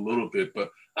Norfolk does a little bit, but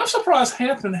I'm surprised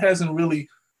Hampton hasn't really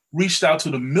reached out to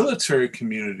the military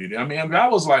community. I mean, if I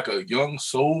was like a young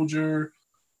soldier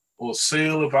or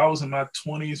sailor, if I was in my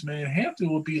 20s, man,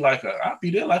 Hampton would be I'd be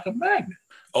there like a magnet.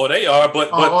 Oh, they are,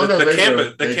 but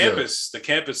the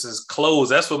campus is closed.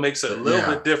 That's what makes it a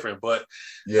little bit different. But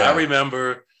I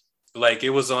remember, it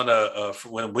was on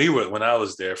when I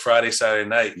was there, Friday, Saturday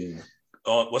night. Yeah.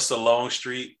 On what's the long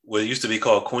street? What it used to be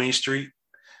called Queen Street.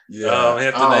 Yeah,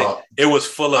 it was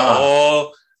full of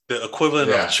all the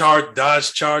equivalent of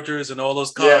Dodge Chargers and all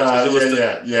those cars. It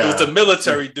was the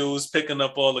military dudes picking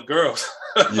up all the girls.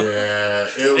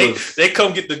 They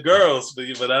come get the girls,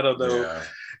 but I don't know.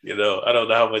 Yeah. I don't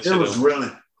know how much it was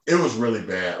really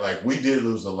bad. We did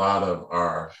lose a lot of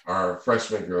our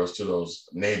freshman girls to those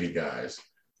Navy guys.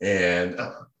 And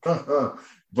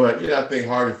but I think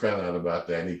Harvey found out about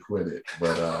that and he quit it.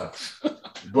 But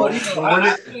Well, but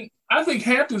when I think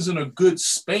Hampton's in a good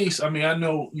space. I mean, I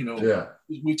know,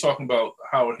 we talking about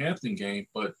Howard Hampton game,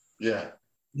 but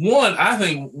I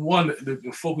think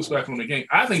to focus back on the game,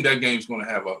 I think that game's going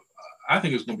to have I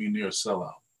think it's going to be near a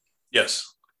sellout.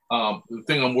 Yes. The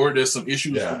thing I'm worried, there's some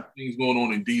issues, things going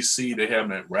on in DC. They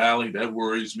having that rally that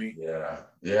worries me. Yeah.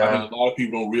 I think a lot of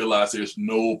people don't realize there's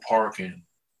no parking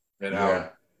at Howard.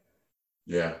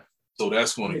 Yeah. So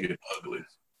that's going to get ugly.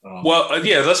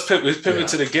 Let's pivot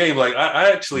to the game. Like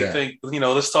I actually think,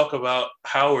 let's talk about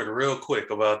Howard real quick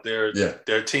about their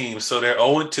team. So they're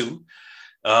 0-2.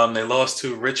 They lost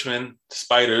to Richmond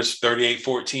Spiders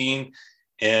 38-14,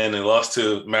 and they lost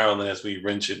to Maryland, as we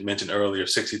mentioned earlier,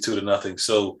 62-0.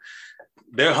 So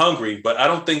they're hungry, but I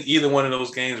don't think either one of those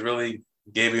games really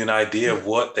gave you an idea of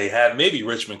what they had. Maybe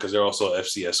Richmond, because they're also an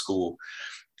FCS school.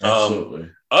 Absolutely.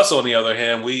 Us, on the other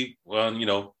hand, we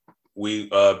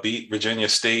beat Virginia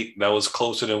State. That was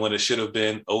closer than what it should have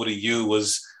been. ODU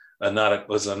was a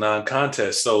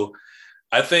non-contest. So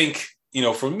I think,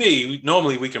 for me,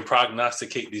 normally we can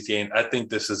prognosticate these games. I think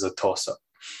this is a toss-up.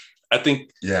 I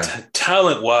think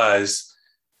talent-wise,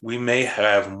 we may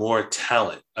have more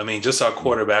talent. I mean, just our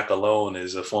quarterback alone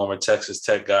is a former Texas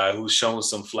Tech guy who's shown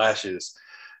some flashes.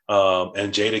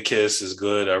 And Jadakiss is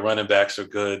good. Our running backs are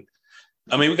good.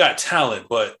 I mean, we got talent,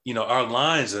 but, our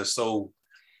lines are so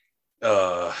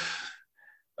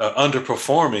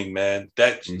underperforming, man,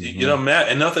 that,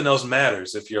 and nothing else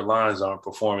matters if your lines aren't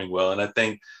performing well. And I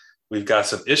think we've got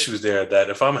some issues there that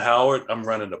if I'm Howard, I'm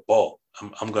running the ball.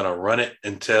 I'm going to run it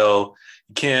until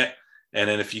you can't. And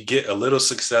then if you get a little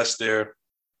success there,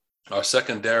 our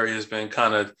secondary has been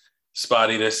kind of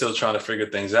spotty. They're still trying to figure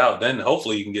things out. Then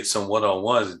hopefully you can get some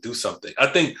one-on-ones and do something. I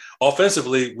think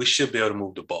offensively, we should be able to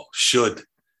move the ball.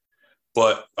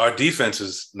 But our defense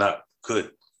is not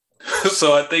good.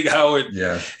 So I think Howard,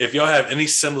 if y'all have any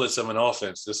semblance of an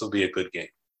offense, this will be a good game.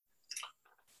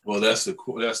 Well, that's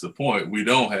the point. We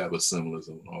don't have a semblance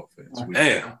of an offense.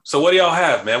 Damn. So what do y'all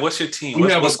have, man? What's your team?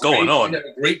 What's going on? We have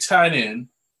a great tight end.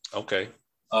 Okay.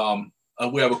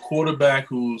 We have a quarterback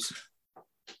who's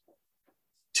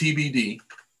TBD.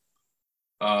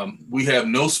 We have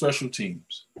no special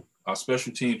teams. Our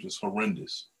special teams is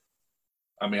horrendous.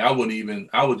 I mean, I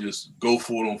would just go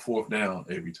for it on fourth down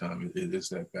every time. It's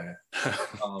that bad.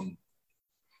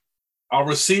 Our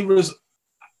receivers,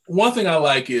 one thing I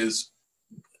like is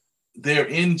they're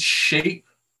in shape,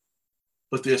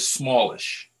 but they're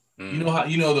smallish. You know how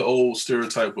the old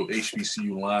stereotype of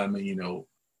HBCU linemen,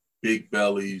 big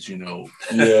bellies, Yeah.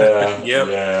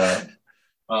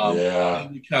 I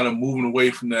think we're kind of moving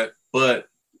away from that, but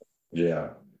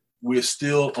we're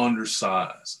still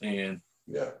undersized. And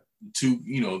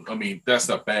that's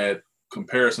not bad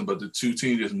comparison, but the two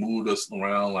teams just moved us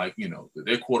around like,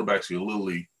 their quarterbacks could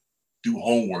literally do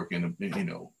homework in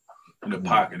the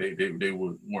pocket. They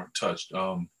weren't touched.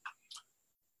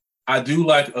 I do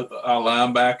like our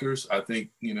linebackers. I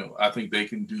think they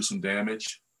can do some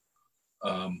damage.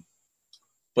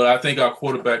 But I think our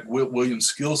quarterback, Williams'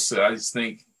 skill set, I just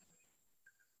think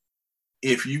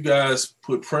if you guys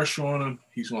put pressure on him,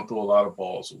 he's going to throw a lot of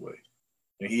balls away.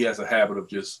 And he has a habit of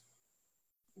just,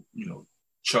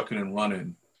 chucking and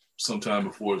running sometime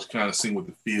before it's kind of seeing what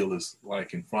the field is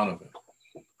like in front of him.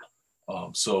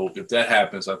 So if that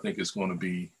happens, I think it's going to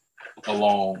be a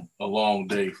long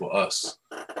day for us.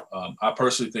 I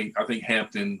personally think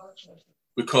Hampton,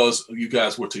 because you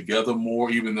guys were together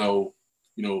more, even though,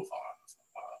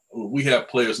 we have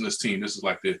players in this team. This is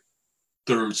like the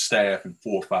third staff in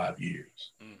 4 or 5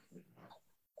 years.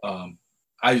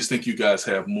 I just think you guys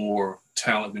have more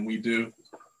talent than we do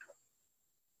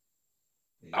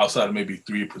outside of maybe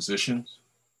 3 positions.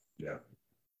 Yeah.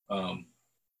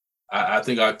 I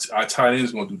think our tight end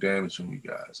is going to do damage on you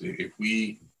guys. I'm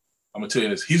going to tell you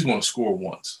this, he's going to score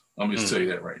once. I'm going to tell you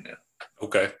that right now.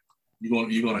 Okay.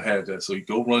 You're going to have that. So you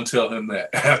go run, tell him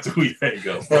that after we hang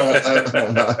up.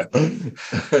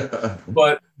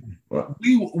 But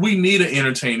we need an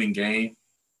entertaining game.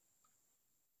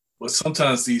 But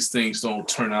sometimes these things don't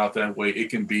turn out that way. It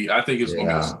can be, I think it's going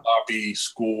to be a sloppy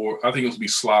score. I think it's going to be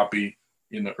sloppy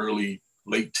in the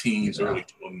late teens, early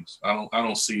 20s. I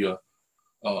don't see a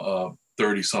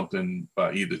 30-something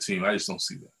by either team. I just don't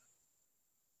see that.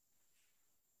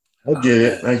 I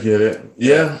get it.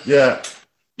 Yeah.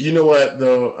 You know what,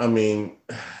 though? I mean,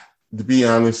 to be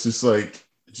honest, it's like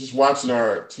just watching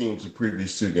our teams the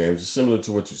previous 2 games, it's similar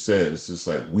to what you said. It's just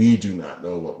like we do not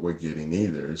know what we're getting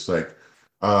either. It's like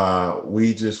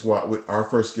we just our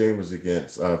first game was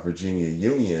against Virginia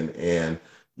Union, and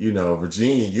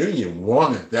Virginia Union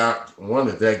wanted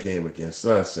that game against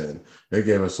us, and they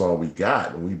gave us all we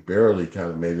got, and we barely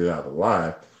kind of made it out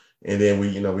alive. and then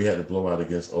we had to blow out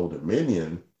against Old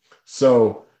Dominion.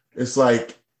 So it's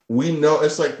like we know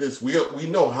it's like this. We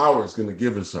know Howard's going to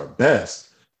give us our best,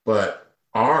 but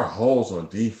our holes on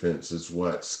defense is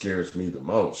what scares me the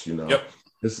most. Yep.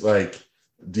 It's like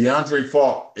DeAndre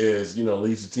Falk leads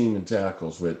the team in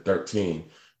tackles with 13.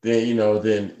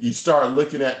 Then you start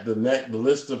looking at the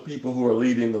list of people who are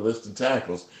leading the list of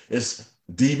tackles. It's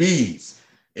DBs.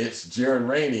 It's Jaron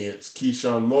Rainey. It's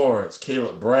Keyshawn Moore. It's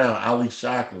Caleb Brown, Ali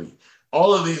Shockley.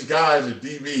 All of these guys are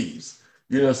DBs.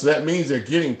 So that means they're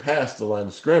getting past the line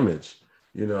of scrimmage.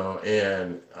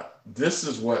 And this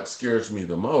is what scares me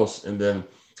the most. And then,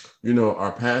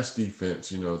 our pass defense.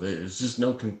 There's just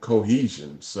no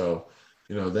cohesion. So,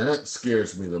 that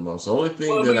scares me the most. The only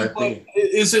thing I think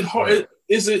is it hard.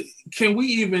 Can we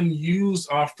even use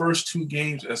our first two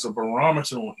games as a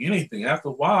barometer on anything? After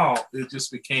a while, it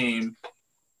just became,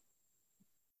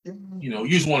 you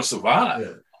just want to survive.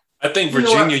 Yeah. I think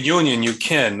Virginia Union, you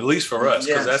can, at least for us,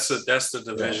 because that's the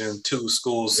Division II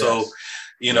school.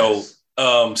 Yes.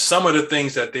 So, some of the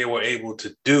things that they were able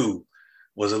to do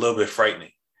was a little bit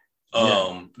frightening.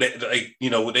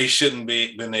 They shouldn't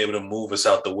be been able to move us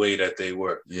out the way that they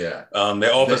were. Yeah.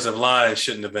 Their offensive line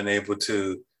shouldn't have been able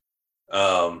to,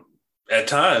 at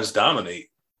times,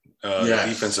 dominate the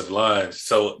defensive line.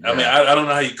 So, I mean, I don't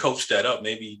know how you coach that up.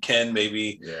 Maybe you can,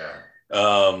 maybe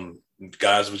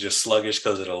guys were just sluggish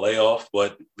because of the layoff,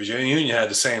 but Virginia Union had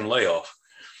the same layoff.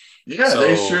 Yeah, so,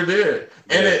 they sure did.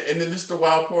 And then this is the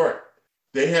wild part.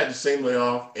 They had the same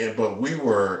layoff, but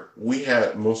we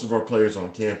had most of our players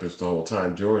on campus the whole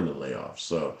time during the layoff.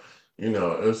 So, it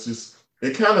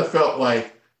kind of felt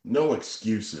like no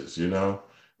excuses,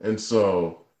 And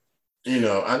so, I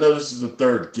know this is the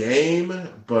third game,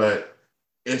 but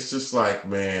it's just like,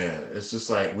 man,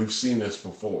 we've seen this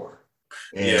before.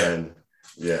 And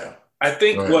I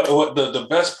think what the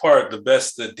best part,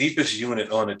 the deepest unit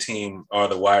on the team are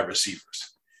the wide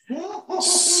receivers.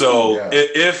 So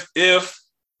if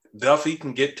Duffy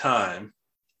can get time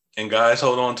and guys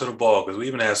hold on to the ball, because we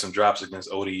even had some drops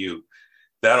against ODU,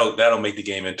 that'll make the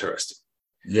game interesting.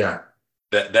 Yeah.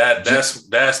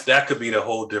 That could be the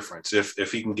whole difference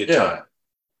if he can get time.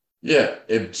 Yeah,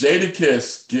 if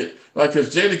Jadakiss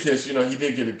because Jadakiss, he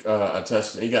did get a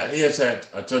touchdown. He has had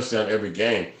a touchdown every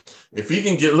game. If he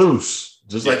can get loose,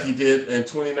 just like he did in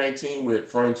 2019 with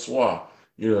Francois,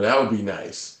 that would be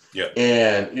nice. Yeah.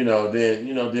 And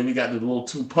then we got the little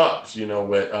two pups,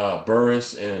 with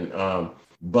Burris and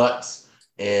Butts,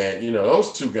 and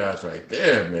those two guys right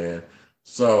there, man.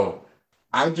 So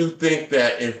I do think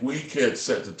that if we could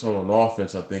set the tone on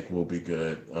offense, I think we'll be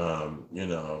good.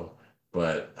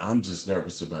 But I'm just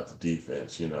nervous about the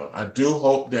defense. I do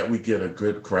hope that we get a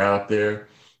good crowd there,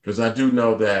 because I do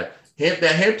know that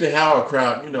Hampton Howard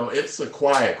crowd, it's a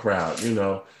quiet crowd.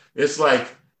 It's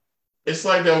like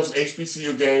those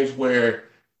HBCU games where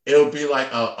it'll be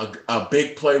like a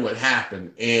big play would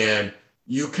happen, and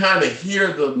you kind of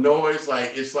hear the noise,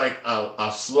 like it's like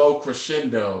a slow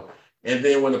crescendo, and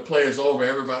then when the play is over,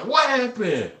 everybody, what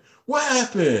happened?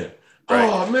 Right.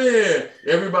 Oh man!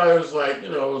 Everybody was like,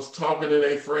 was talking to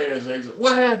their friends. And they said,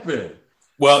 "What happened?"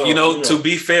 Well, to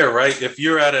be fair, right? If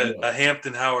you're at a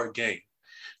Hampton Howard game,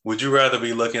 would you rather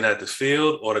be looking at the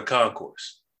field or the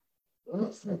concourse?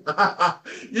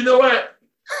 You know what?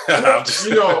 When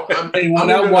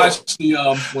I watched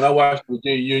the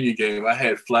Virginia Union game, I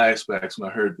had flashbacks when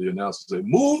I heard the announcer say,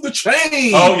 "Move the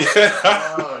chain." Oh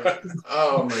yeah!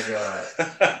 oh my God!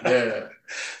 Yeah.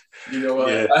 You know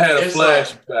what? Yeah. I had a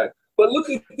flashback. But look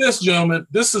at this, gentlemen.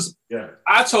 This is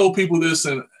I told people this,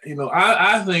 and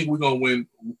I think we're gonna win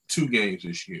 2 games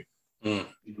this year,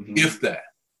 if that.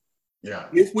 Yeah.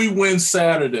 If we win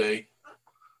Saturday,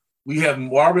 we have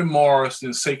Marvin Morris,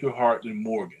 then Sacred Heart, then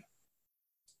Morgan.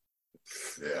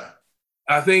 Yeah.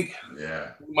 I think we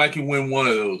might can win one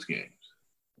of those games.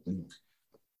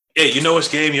 Hey, you know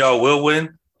which game y'all will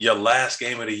win? Your last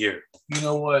game of the year. You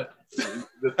know what?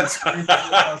 The scary thing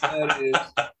about that is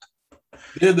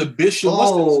they're the Bishop.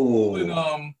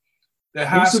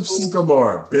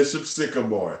 Bishop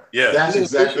Sycamore. Yeah, that's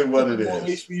exactly what it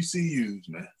is. HBCUs,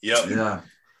 man. Yep.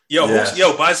 Yeah.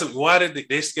 Why did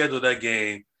they schedule that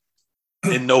game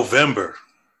in November?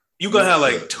 You're gonna have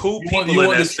like 2 people in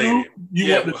that stadium.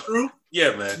 You want the truth?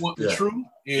 Yeah, man. You want the truth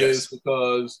is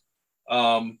because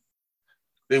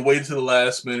they waited to the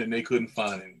last minute and they couldn't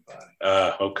find anybody.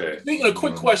 Okay. A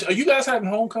quick question: are you guys having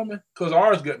homecoming? Because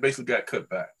ours basically got cut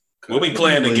back. We'll be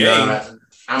playing the game.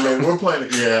 I mean, we're playing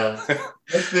it. Yeah,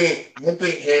 I think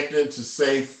Hampton, to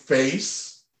save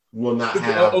face, will not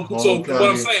have homecoming. So what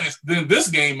I'm saying is, then this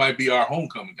game might be our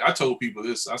homecoming. I told people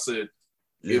this. I said,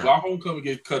 if our homecoming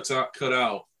gets cut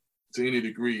out, to any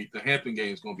degree, the Hampton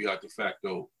game is going to be our de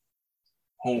facto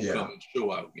homecoming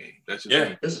show-out game. That's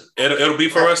just it'll be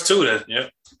for us too then. Yeah,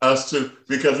 us too,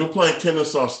 because we're playing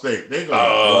Kennesaw State. They're going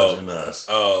to bludgeon us.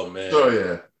 Oh man.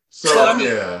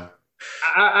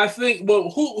 I think. Well,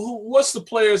 what's the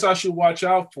players I should watch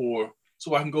out for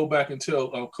so I can go back and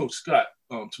tell Coach Scott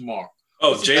tomorrow?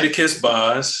 Oh, Jadakiss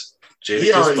Bonds.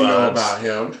 He already know about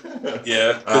him.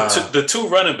 Yeah, the two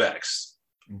running backs,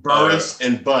 Burris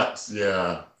and Butts.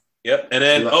 Yeah. Yep, and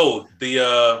then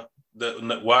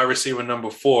the wide receiver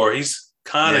number 4, he's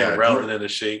kind of rounded into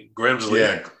shape. Grimsley.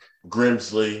 Yeah,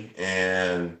 Grimsley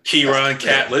and Kieran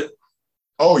Catlett.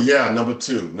 Oh yeah, number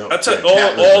 2. No, I tell you,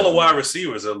 all the wide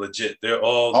receivers are legit. They're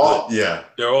all good. Yeah,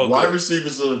 they're all wide good.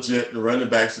 receivers are legit. The running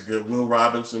backs are good. Will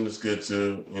Robinson is good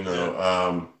too.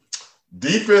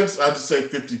 Defense, I just say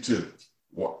 52.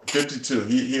 52.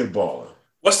 He a baller.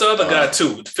 What's the other guy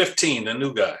too? 15, the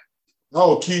new guy.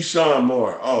 Oh, Keyshawn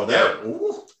Moore. Oh,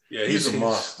 he's a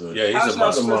monster. Yeah, he's a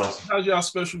monster. How's y'all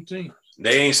special team?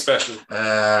 They ain't special.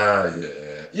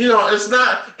 Yeah. It's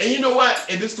not. And you know what?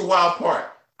 And this is the wild part.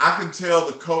 I can tell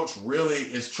the coach really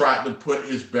is trying to put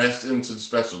his best into the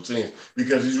special teams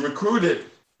because he's recruited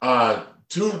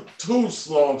two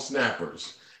long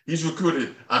snappers. He's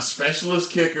recruited a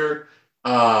specialist kicker,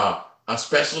 a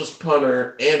specialist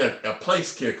punter, and a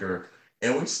place kicker,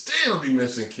 and we still be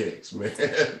missing kicks, man.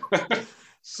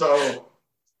 So,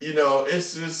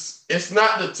 it's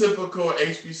not the typical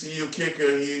HBCU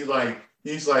kicker.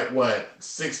 He's like what,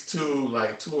 6'2",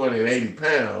 like 280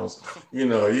 pounds.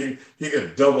 He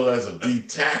could double as a D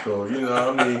tackle.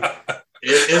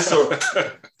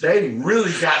 They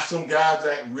really got some guys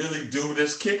that really do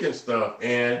this kicking stuff,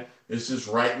 and it's just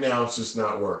right now it's just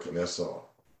not working. That's all.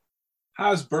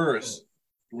 How's Burris,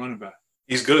 running back?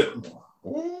 He's good.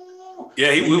 Ooh.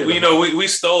 Yeah, we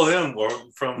stole him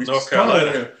from North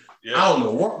Carolina. Yeah. I don't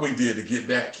know what we did to get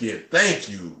that kid. Thank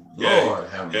you, Lord.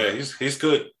 Yeah, he's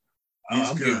good.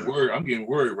 I'm getting worried. I'm getting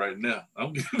worried right now.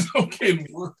 I'm getting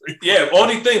worried. Yeah,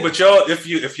 only thing, but y'all, if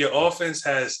your offense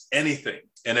has anything,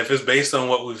 and if it's based on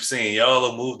what we've seen, y'all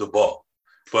will move the ball.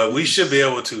 But we should be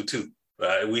able to too.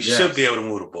 Right? We should be able to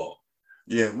move the ball.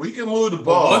 Yeah, we can move the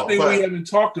ball. One thing we haven't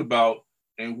talked about,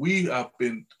 and we have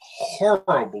been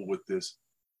horrible with this,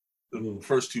 the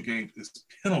first 2 games, is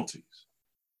penalties.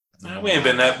 We ain't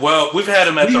been that well. We've had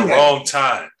them at the wrong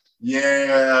time.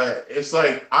 Yeah, it's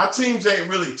like our teams ain't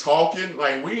really talking.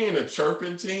 Like we ain't a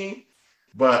chirping team,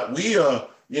 but we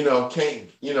can't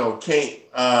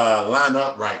line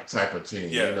up right type of team.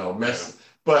 Yeah.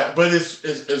 But it's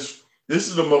this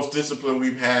is the most discipline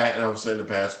we've had, and I'm saying the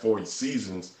past 40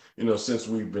 seasons. Since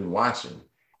we've been watching.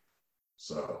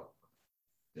 So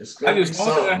it's gonna be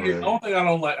something. The only thing I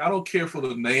don't like, I don't care for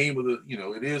the name of the.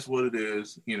 It is what it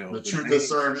is. The truth of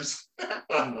service.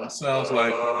 Sounds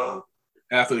like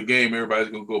after the game, everybody's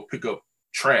gonna go pick up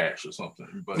trash or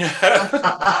something. But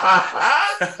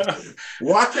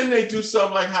why can't they do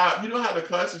something like how how the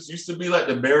classics used to be, like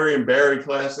the Barry and Barry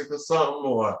Classic or something,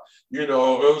 or it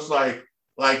was like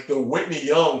the Whitney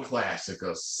Young Classic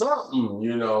or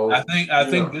something, I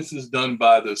think this is done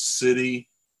by the city,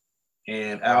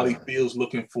 and Audi Field's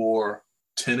looking for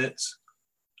tenants.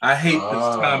 I hate this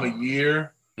time of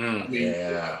year.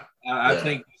 I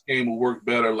think this game will work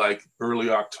better like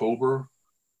early October.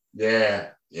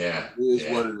 Yeah. It is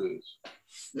what it is.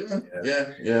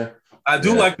 Yeah. I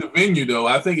do like the venue though.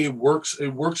 I think it works. It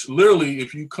works literally.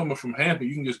 If you coming from Hampton,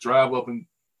 you can just drive up and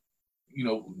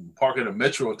park at a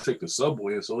metro and take the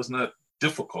subway, so it's not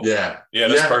difficult. Yeah,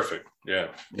 that's perfect. Yeah.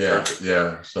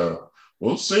 So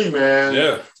we'll see, man.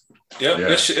 Yeah.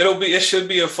 It should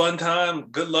be a fun time.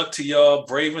 Good luck to y'all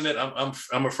braving it.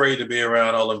 I'm afraid to be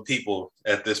around all them people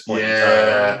at this point in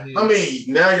time. I mean,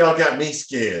 now y'all got me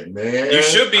scared, man. You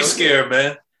should be scared,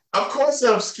 man. Of course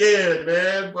I'm scared,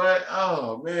 man. But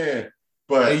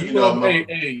But you're gonna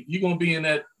be in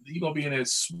that. You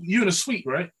in a suite,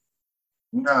 right?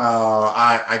 No,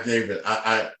 I gave it.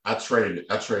 I traded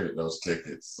those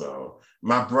tickets. So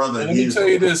my brother. Let me tell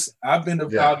you this. I've been to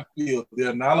Valley Field. There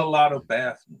are not a lot of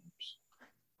bathrooms.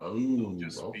 Oh,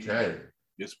 okay.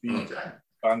 Just be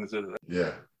cognizant of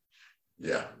that.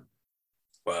 Yeah.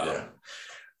 Wow. Yeah.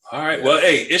 All right. Well,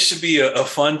 hey, it should be a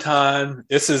fun time.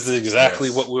 This is exactly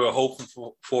what we were hoping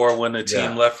for when the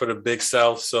team left for the Big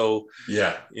South. So,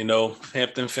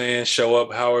 Hampton fans show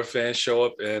up, Howard fans show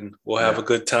up, and we'll have a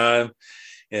good time.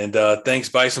 And thanks,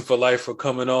 Bison for Life, for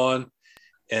coming on.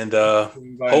 And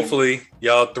hopefully,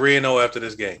 y'all 3-0 after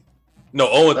this game. No,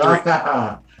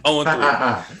 0-3.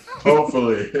 0-3.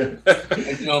 Hopefully.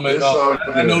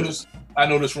 I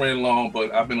know this ran long,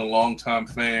 but I've been a long time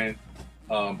fan.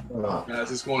 Guys,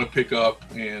 it's going to pick up,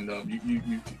 and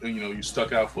you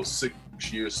stuck out for 6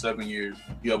 years, 7 years.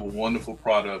 You have a wonderful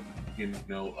product.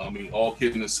 All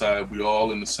kidding aside, we're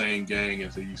all in the same gang,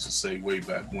 as they used to say way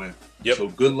back when. Yep. So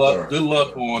good luck. Good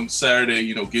luck on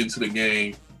Saturday. Getting to the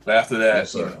game. But after that,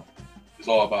 it's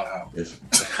all about how.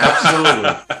 Absolutely.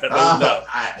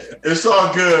 It's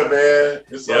all good, man.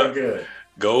 It's all good.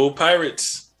 Go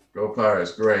Pirates. Go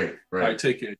Pirates. Great. All right, take care.